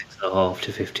from 26.5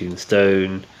 to 15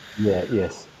 stone. Yeah,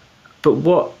 yes. But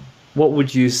what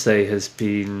would you say has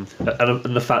been,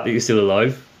 and the fact that you're still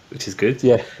alive, which is good.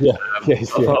 Yeah, yeah,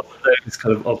 yes, yeah. Apart from those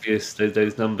kind of obvious,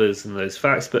 those numbers and those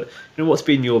facts, but what's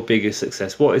been your biggest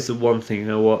success? What is the one thing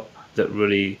that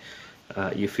really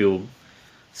you feel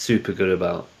super good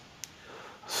about?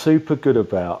 Super good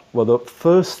about. Well, the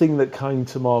first thing that came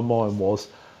to my mind was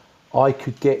I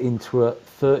could get into a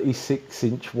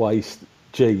 36-inch waist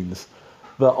jeans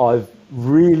that I've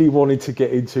really wanted to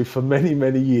get into for many,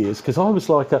 many years, because I was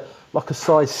like a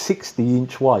size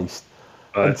 60-inch waist.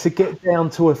 Right. And to get down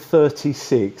to a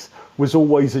 36 was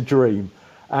always a dream.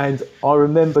 And I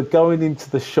remember going into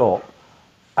the shop,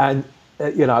 and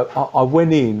I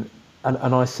went in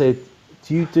and I said,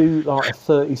 do you do like a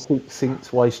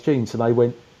 36-inch waist jeans? And they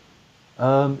went,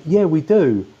 yeah, we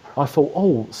do. I thought,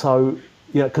 oh, so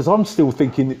because I'm still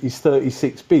thinking he's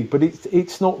 36 big, but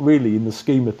it's not really in the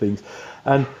scheme of things.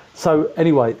 And so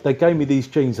anyway, they gave me these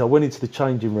jeans. I went into the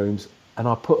changing rooms and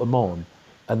I put them on,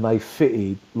 and they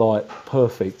fitted like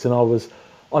perfect. And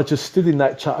I just stood in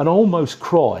that and I almost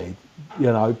cried,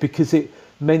 because it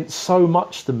meant so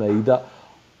much to me that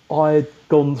I had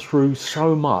gone through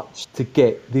so much to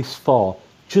get this far,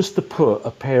 just to put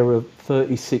a pair of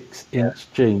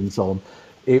 36-inch jeans on.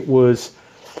 It was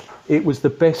the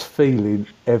best feeling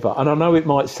ever. And I know it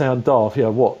might sound daft,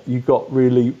 you got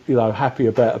really, happy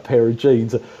about a pair of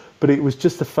jeans, but it was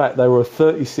just the fact they were a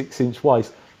 36-inch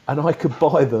waist and I could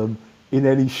buy them in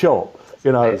any shop,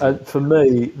 and for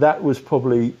me, that was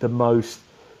probably the most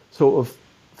sort of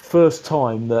first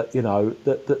time that,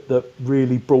 that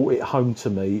really brought it home to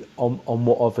me on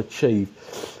what I've achieved.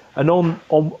 And on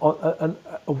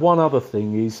one other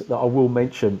thing is that I will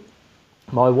mention,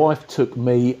 my wife took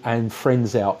me and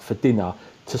friends out for dinner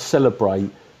to celebrate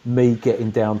me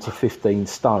getting down to 15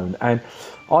 stone. And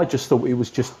I just thought it was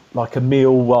just like a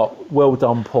meal. Well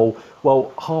done, Paul.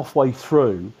 Well, halfway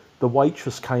through, the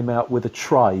waitress came out with a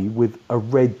tray with a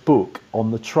red book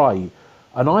on the tray.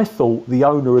 And I thought the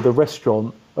owner of the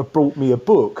restaurant had brought me a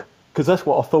book, because that's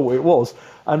what I thought it was.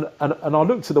 And I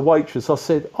looked at the waitress, I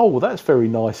said, oh, well, that's very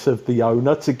nice of the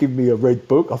owner to give me a red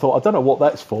book. I thought, I don't know what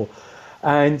that's for.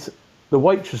 And the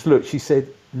waitress looked, she said,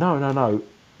 no,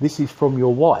 this is from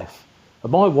your wife.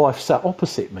 And my wife sat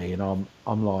opposite me, and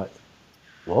I'm like,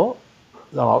 what?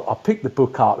 And I picked the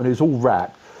book up and it was all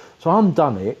wrapped. So I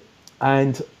undone it,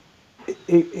 and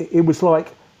it was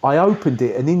like, I opened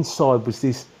it and inside was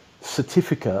this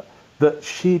certificate that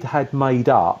she'd had made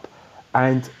up,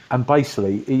 and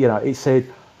basically, it said,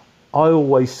 I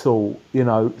always thought,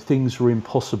 things were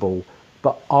impossible,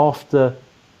 but after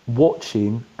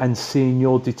watching and seeing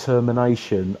your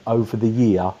determination over the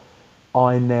year,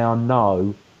 I now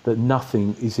know that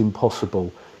nothing is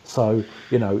impossible. So,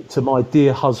 to my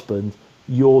dear husband,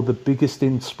 you're the biggest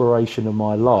inspiration of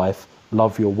my life.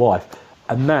 Love, your wife.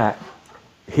 And that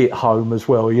hit home as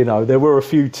well. There were a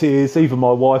few tears, even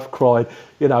my wife cried,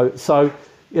 so,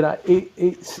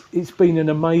 it's been an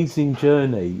amazing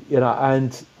journey,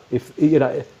 and if,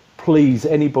 please,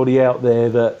 anybody out there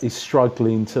that is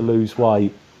struggling to lose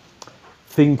weight,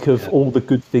 think of all the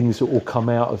good things that will come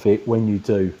out of it when you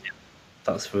do.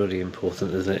 That's really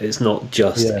important, isn't it? It's not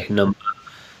just a number.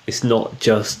 It's not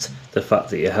just the fact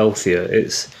that you're healthier.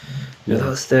 It's,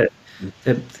 that's it.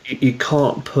 You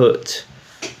can't put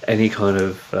any kind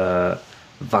of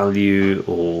value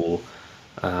or,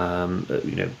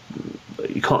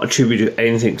 you can't attribute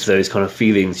anything to those kind of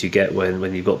feelings you get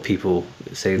when you've got people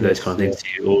saying those kind of things to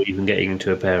you, or even getting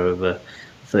into a pair of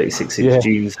 36-inch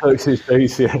jeans. 36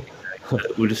 jeans,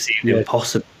 would have seemed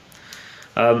impossible.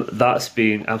 That's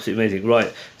been absolutely amazing.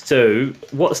 Right, so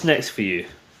what's next for you?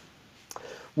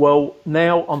 Well,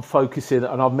 now I'm focusing,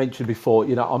 and I've mentioned before,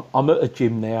 I'm at a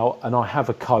gym now, and I have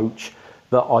a coach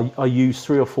that I use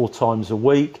 3 or 4 times a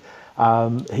week.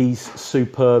 He's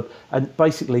superb, and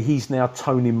basically he's now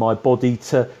toning my body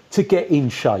to get in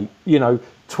shape.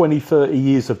 20, 30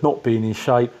 years of not being in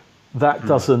shape, that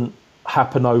doesn't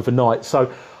happen overnight.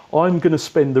 So I'm going to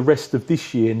spend the rest of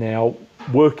this year now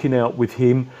working out with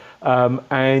him,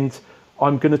 and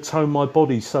I'm going to tone my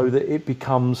body so that it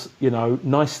becomes,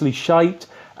 nicely shaped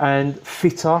and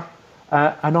fitter.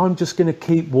 And I'm just going to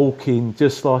keep walking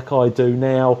just like I do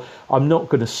now. I'm not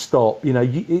going to stop.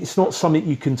 It's not something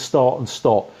you can start and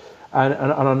stop. And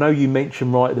I know you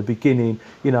mentioned right at the beginning,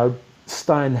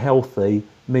 staying healthy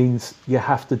means you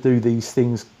have to do these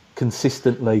things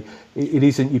consistently. It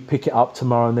isn't you pick it up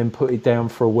tomorrow and then put it down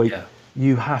for a week. Yeah.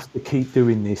 You have to keep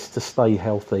doing this to stay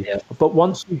healthy. Yeah. But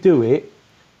once you do it,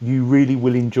 you really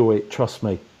will enjoy it. Trust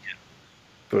me. Yeah.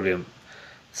 Brilliant.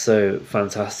 So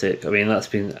fantastic. I mean, that's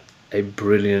been a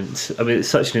brilliant, it's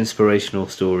such an inspirational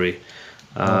story.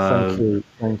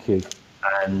 Thank you.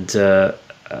 And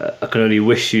I can only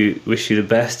wish you the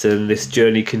best, and this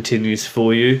journey continues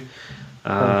for you.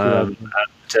 And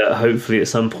hopefully at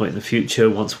some point in the future,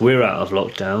 once we're out of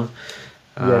lockdown,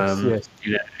 yes.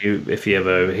 If you're ever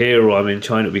over here or I'm in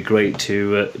China, it'd be great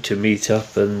to meet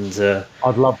up. And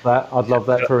I'd love that. I'd love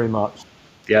that very much.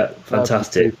 Yeah,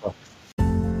 fantastic.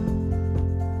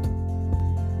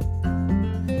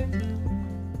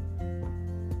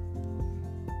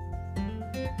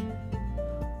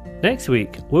 Next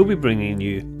week, we'll be bringing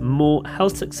you more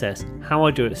health success, how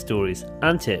I do it stories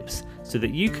and tips so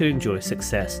that you can enjoy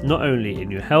success not only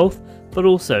in your health, but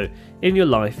also in your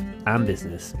life and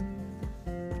business.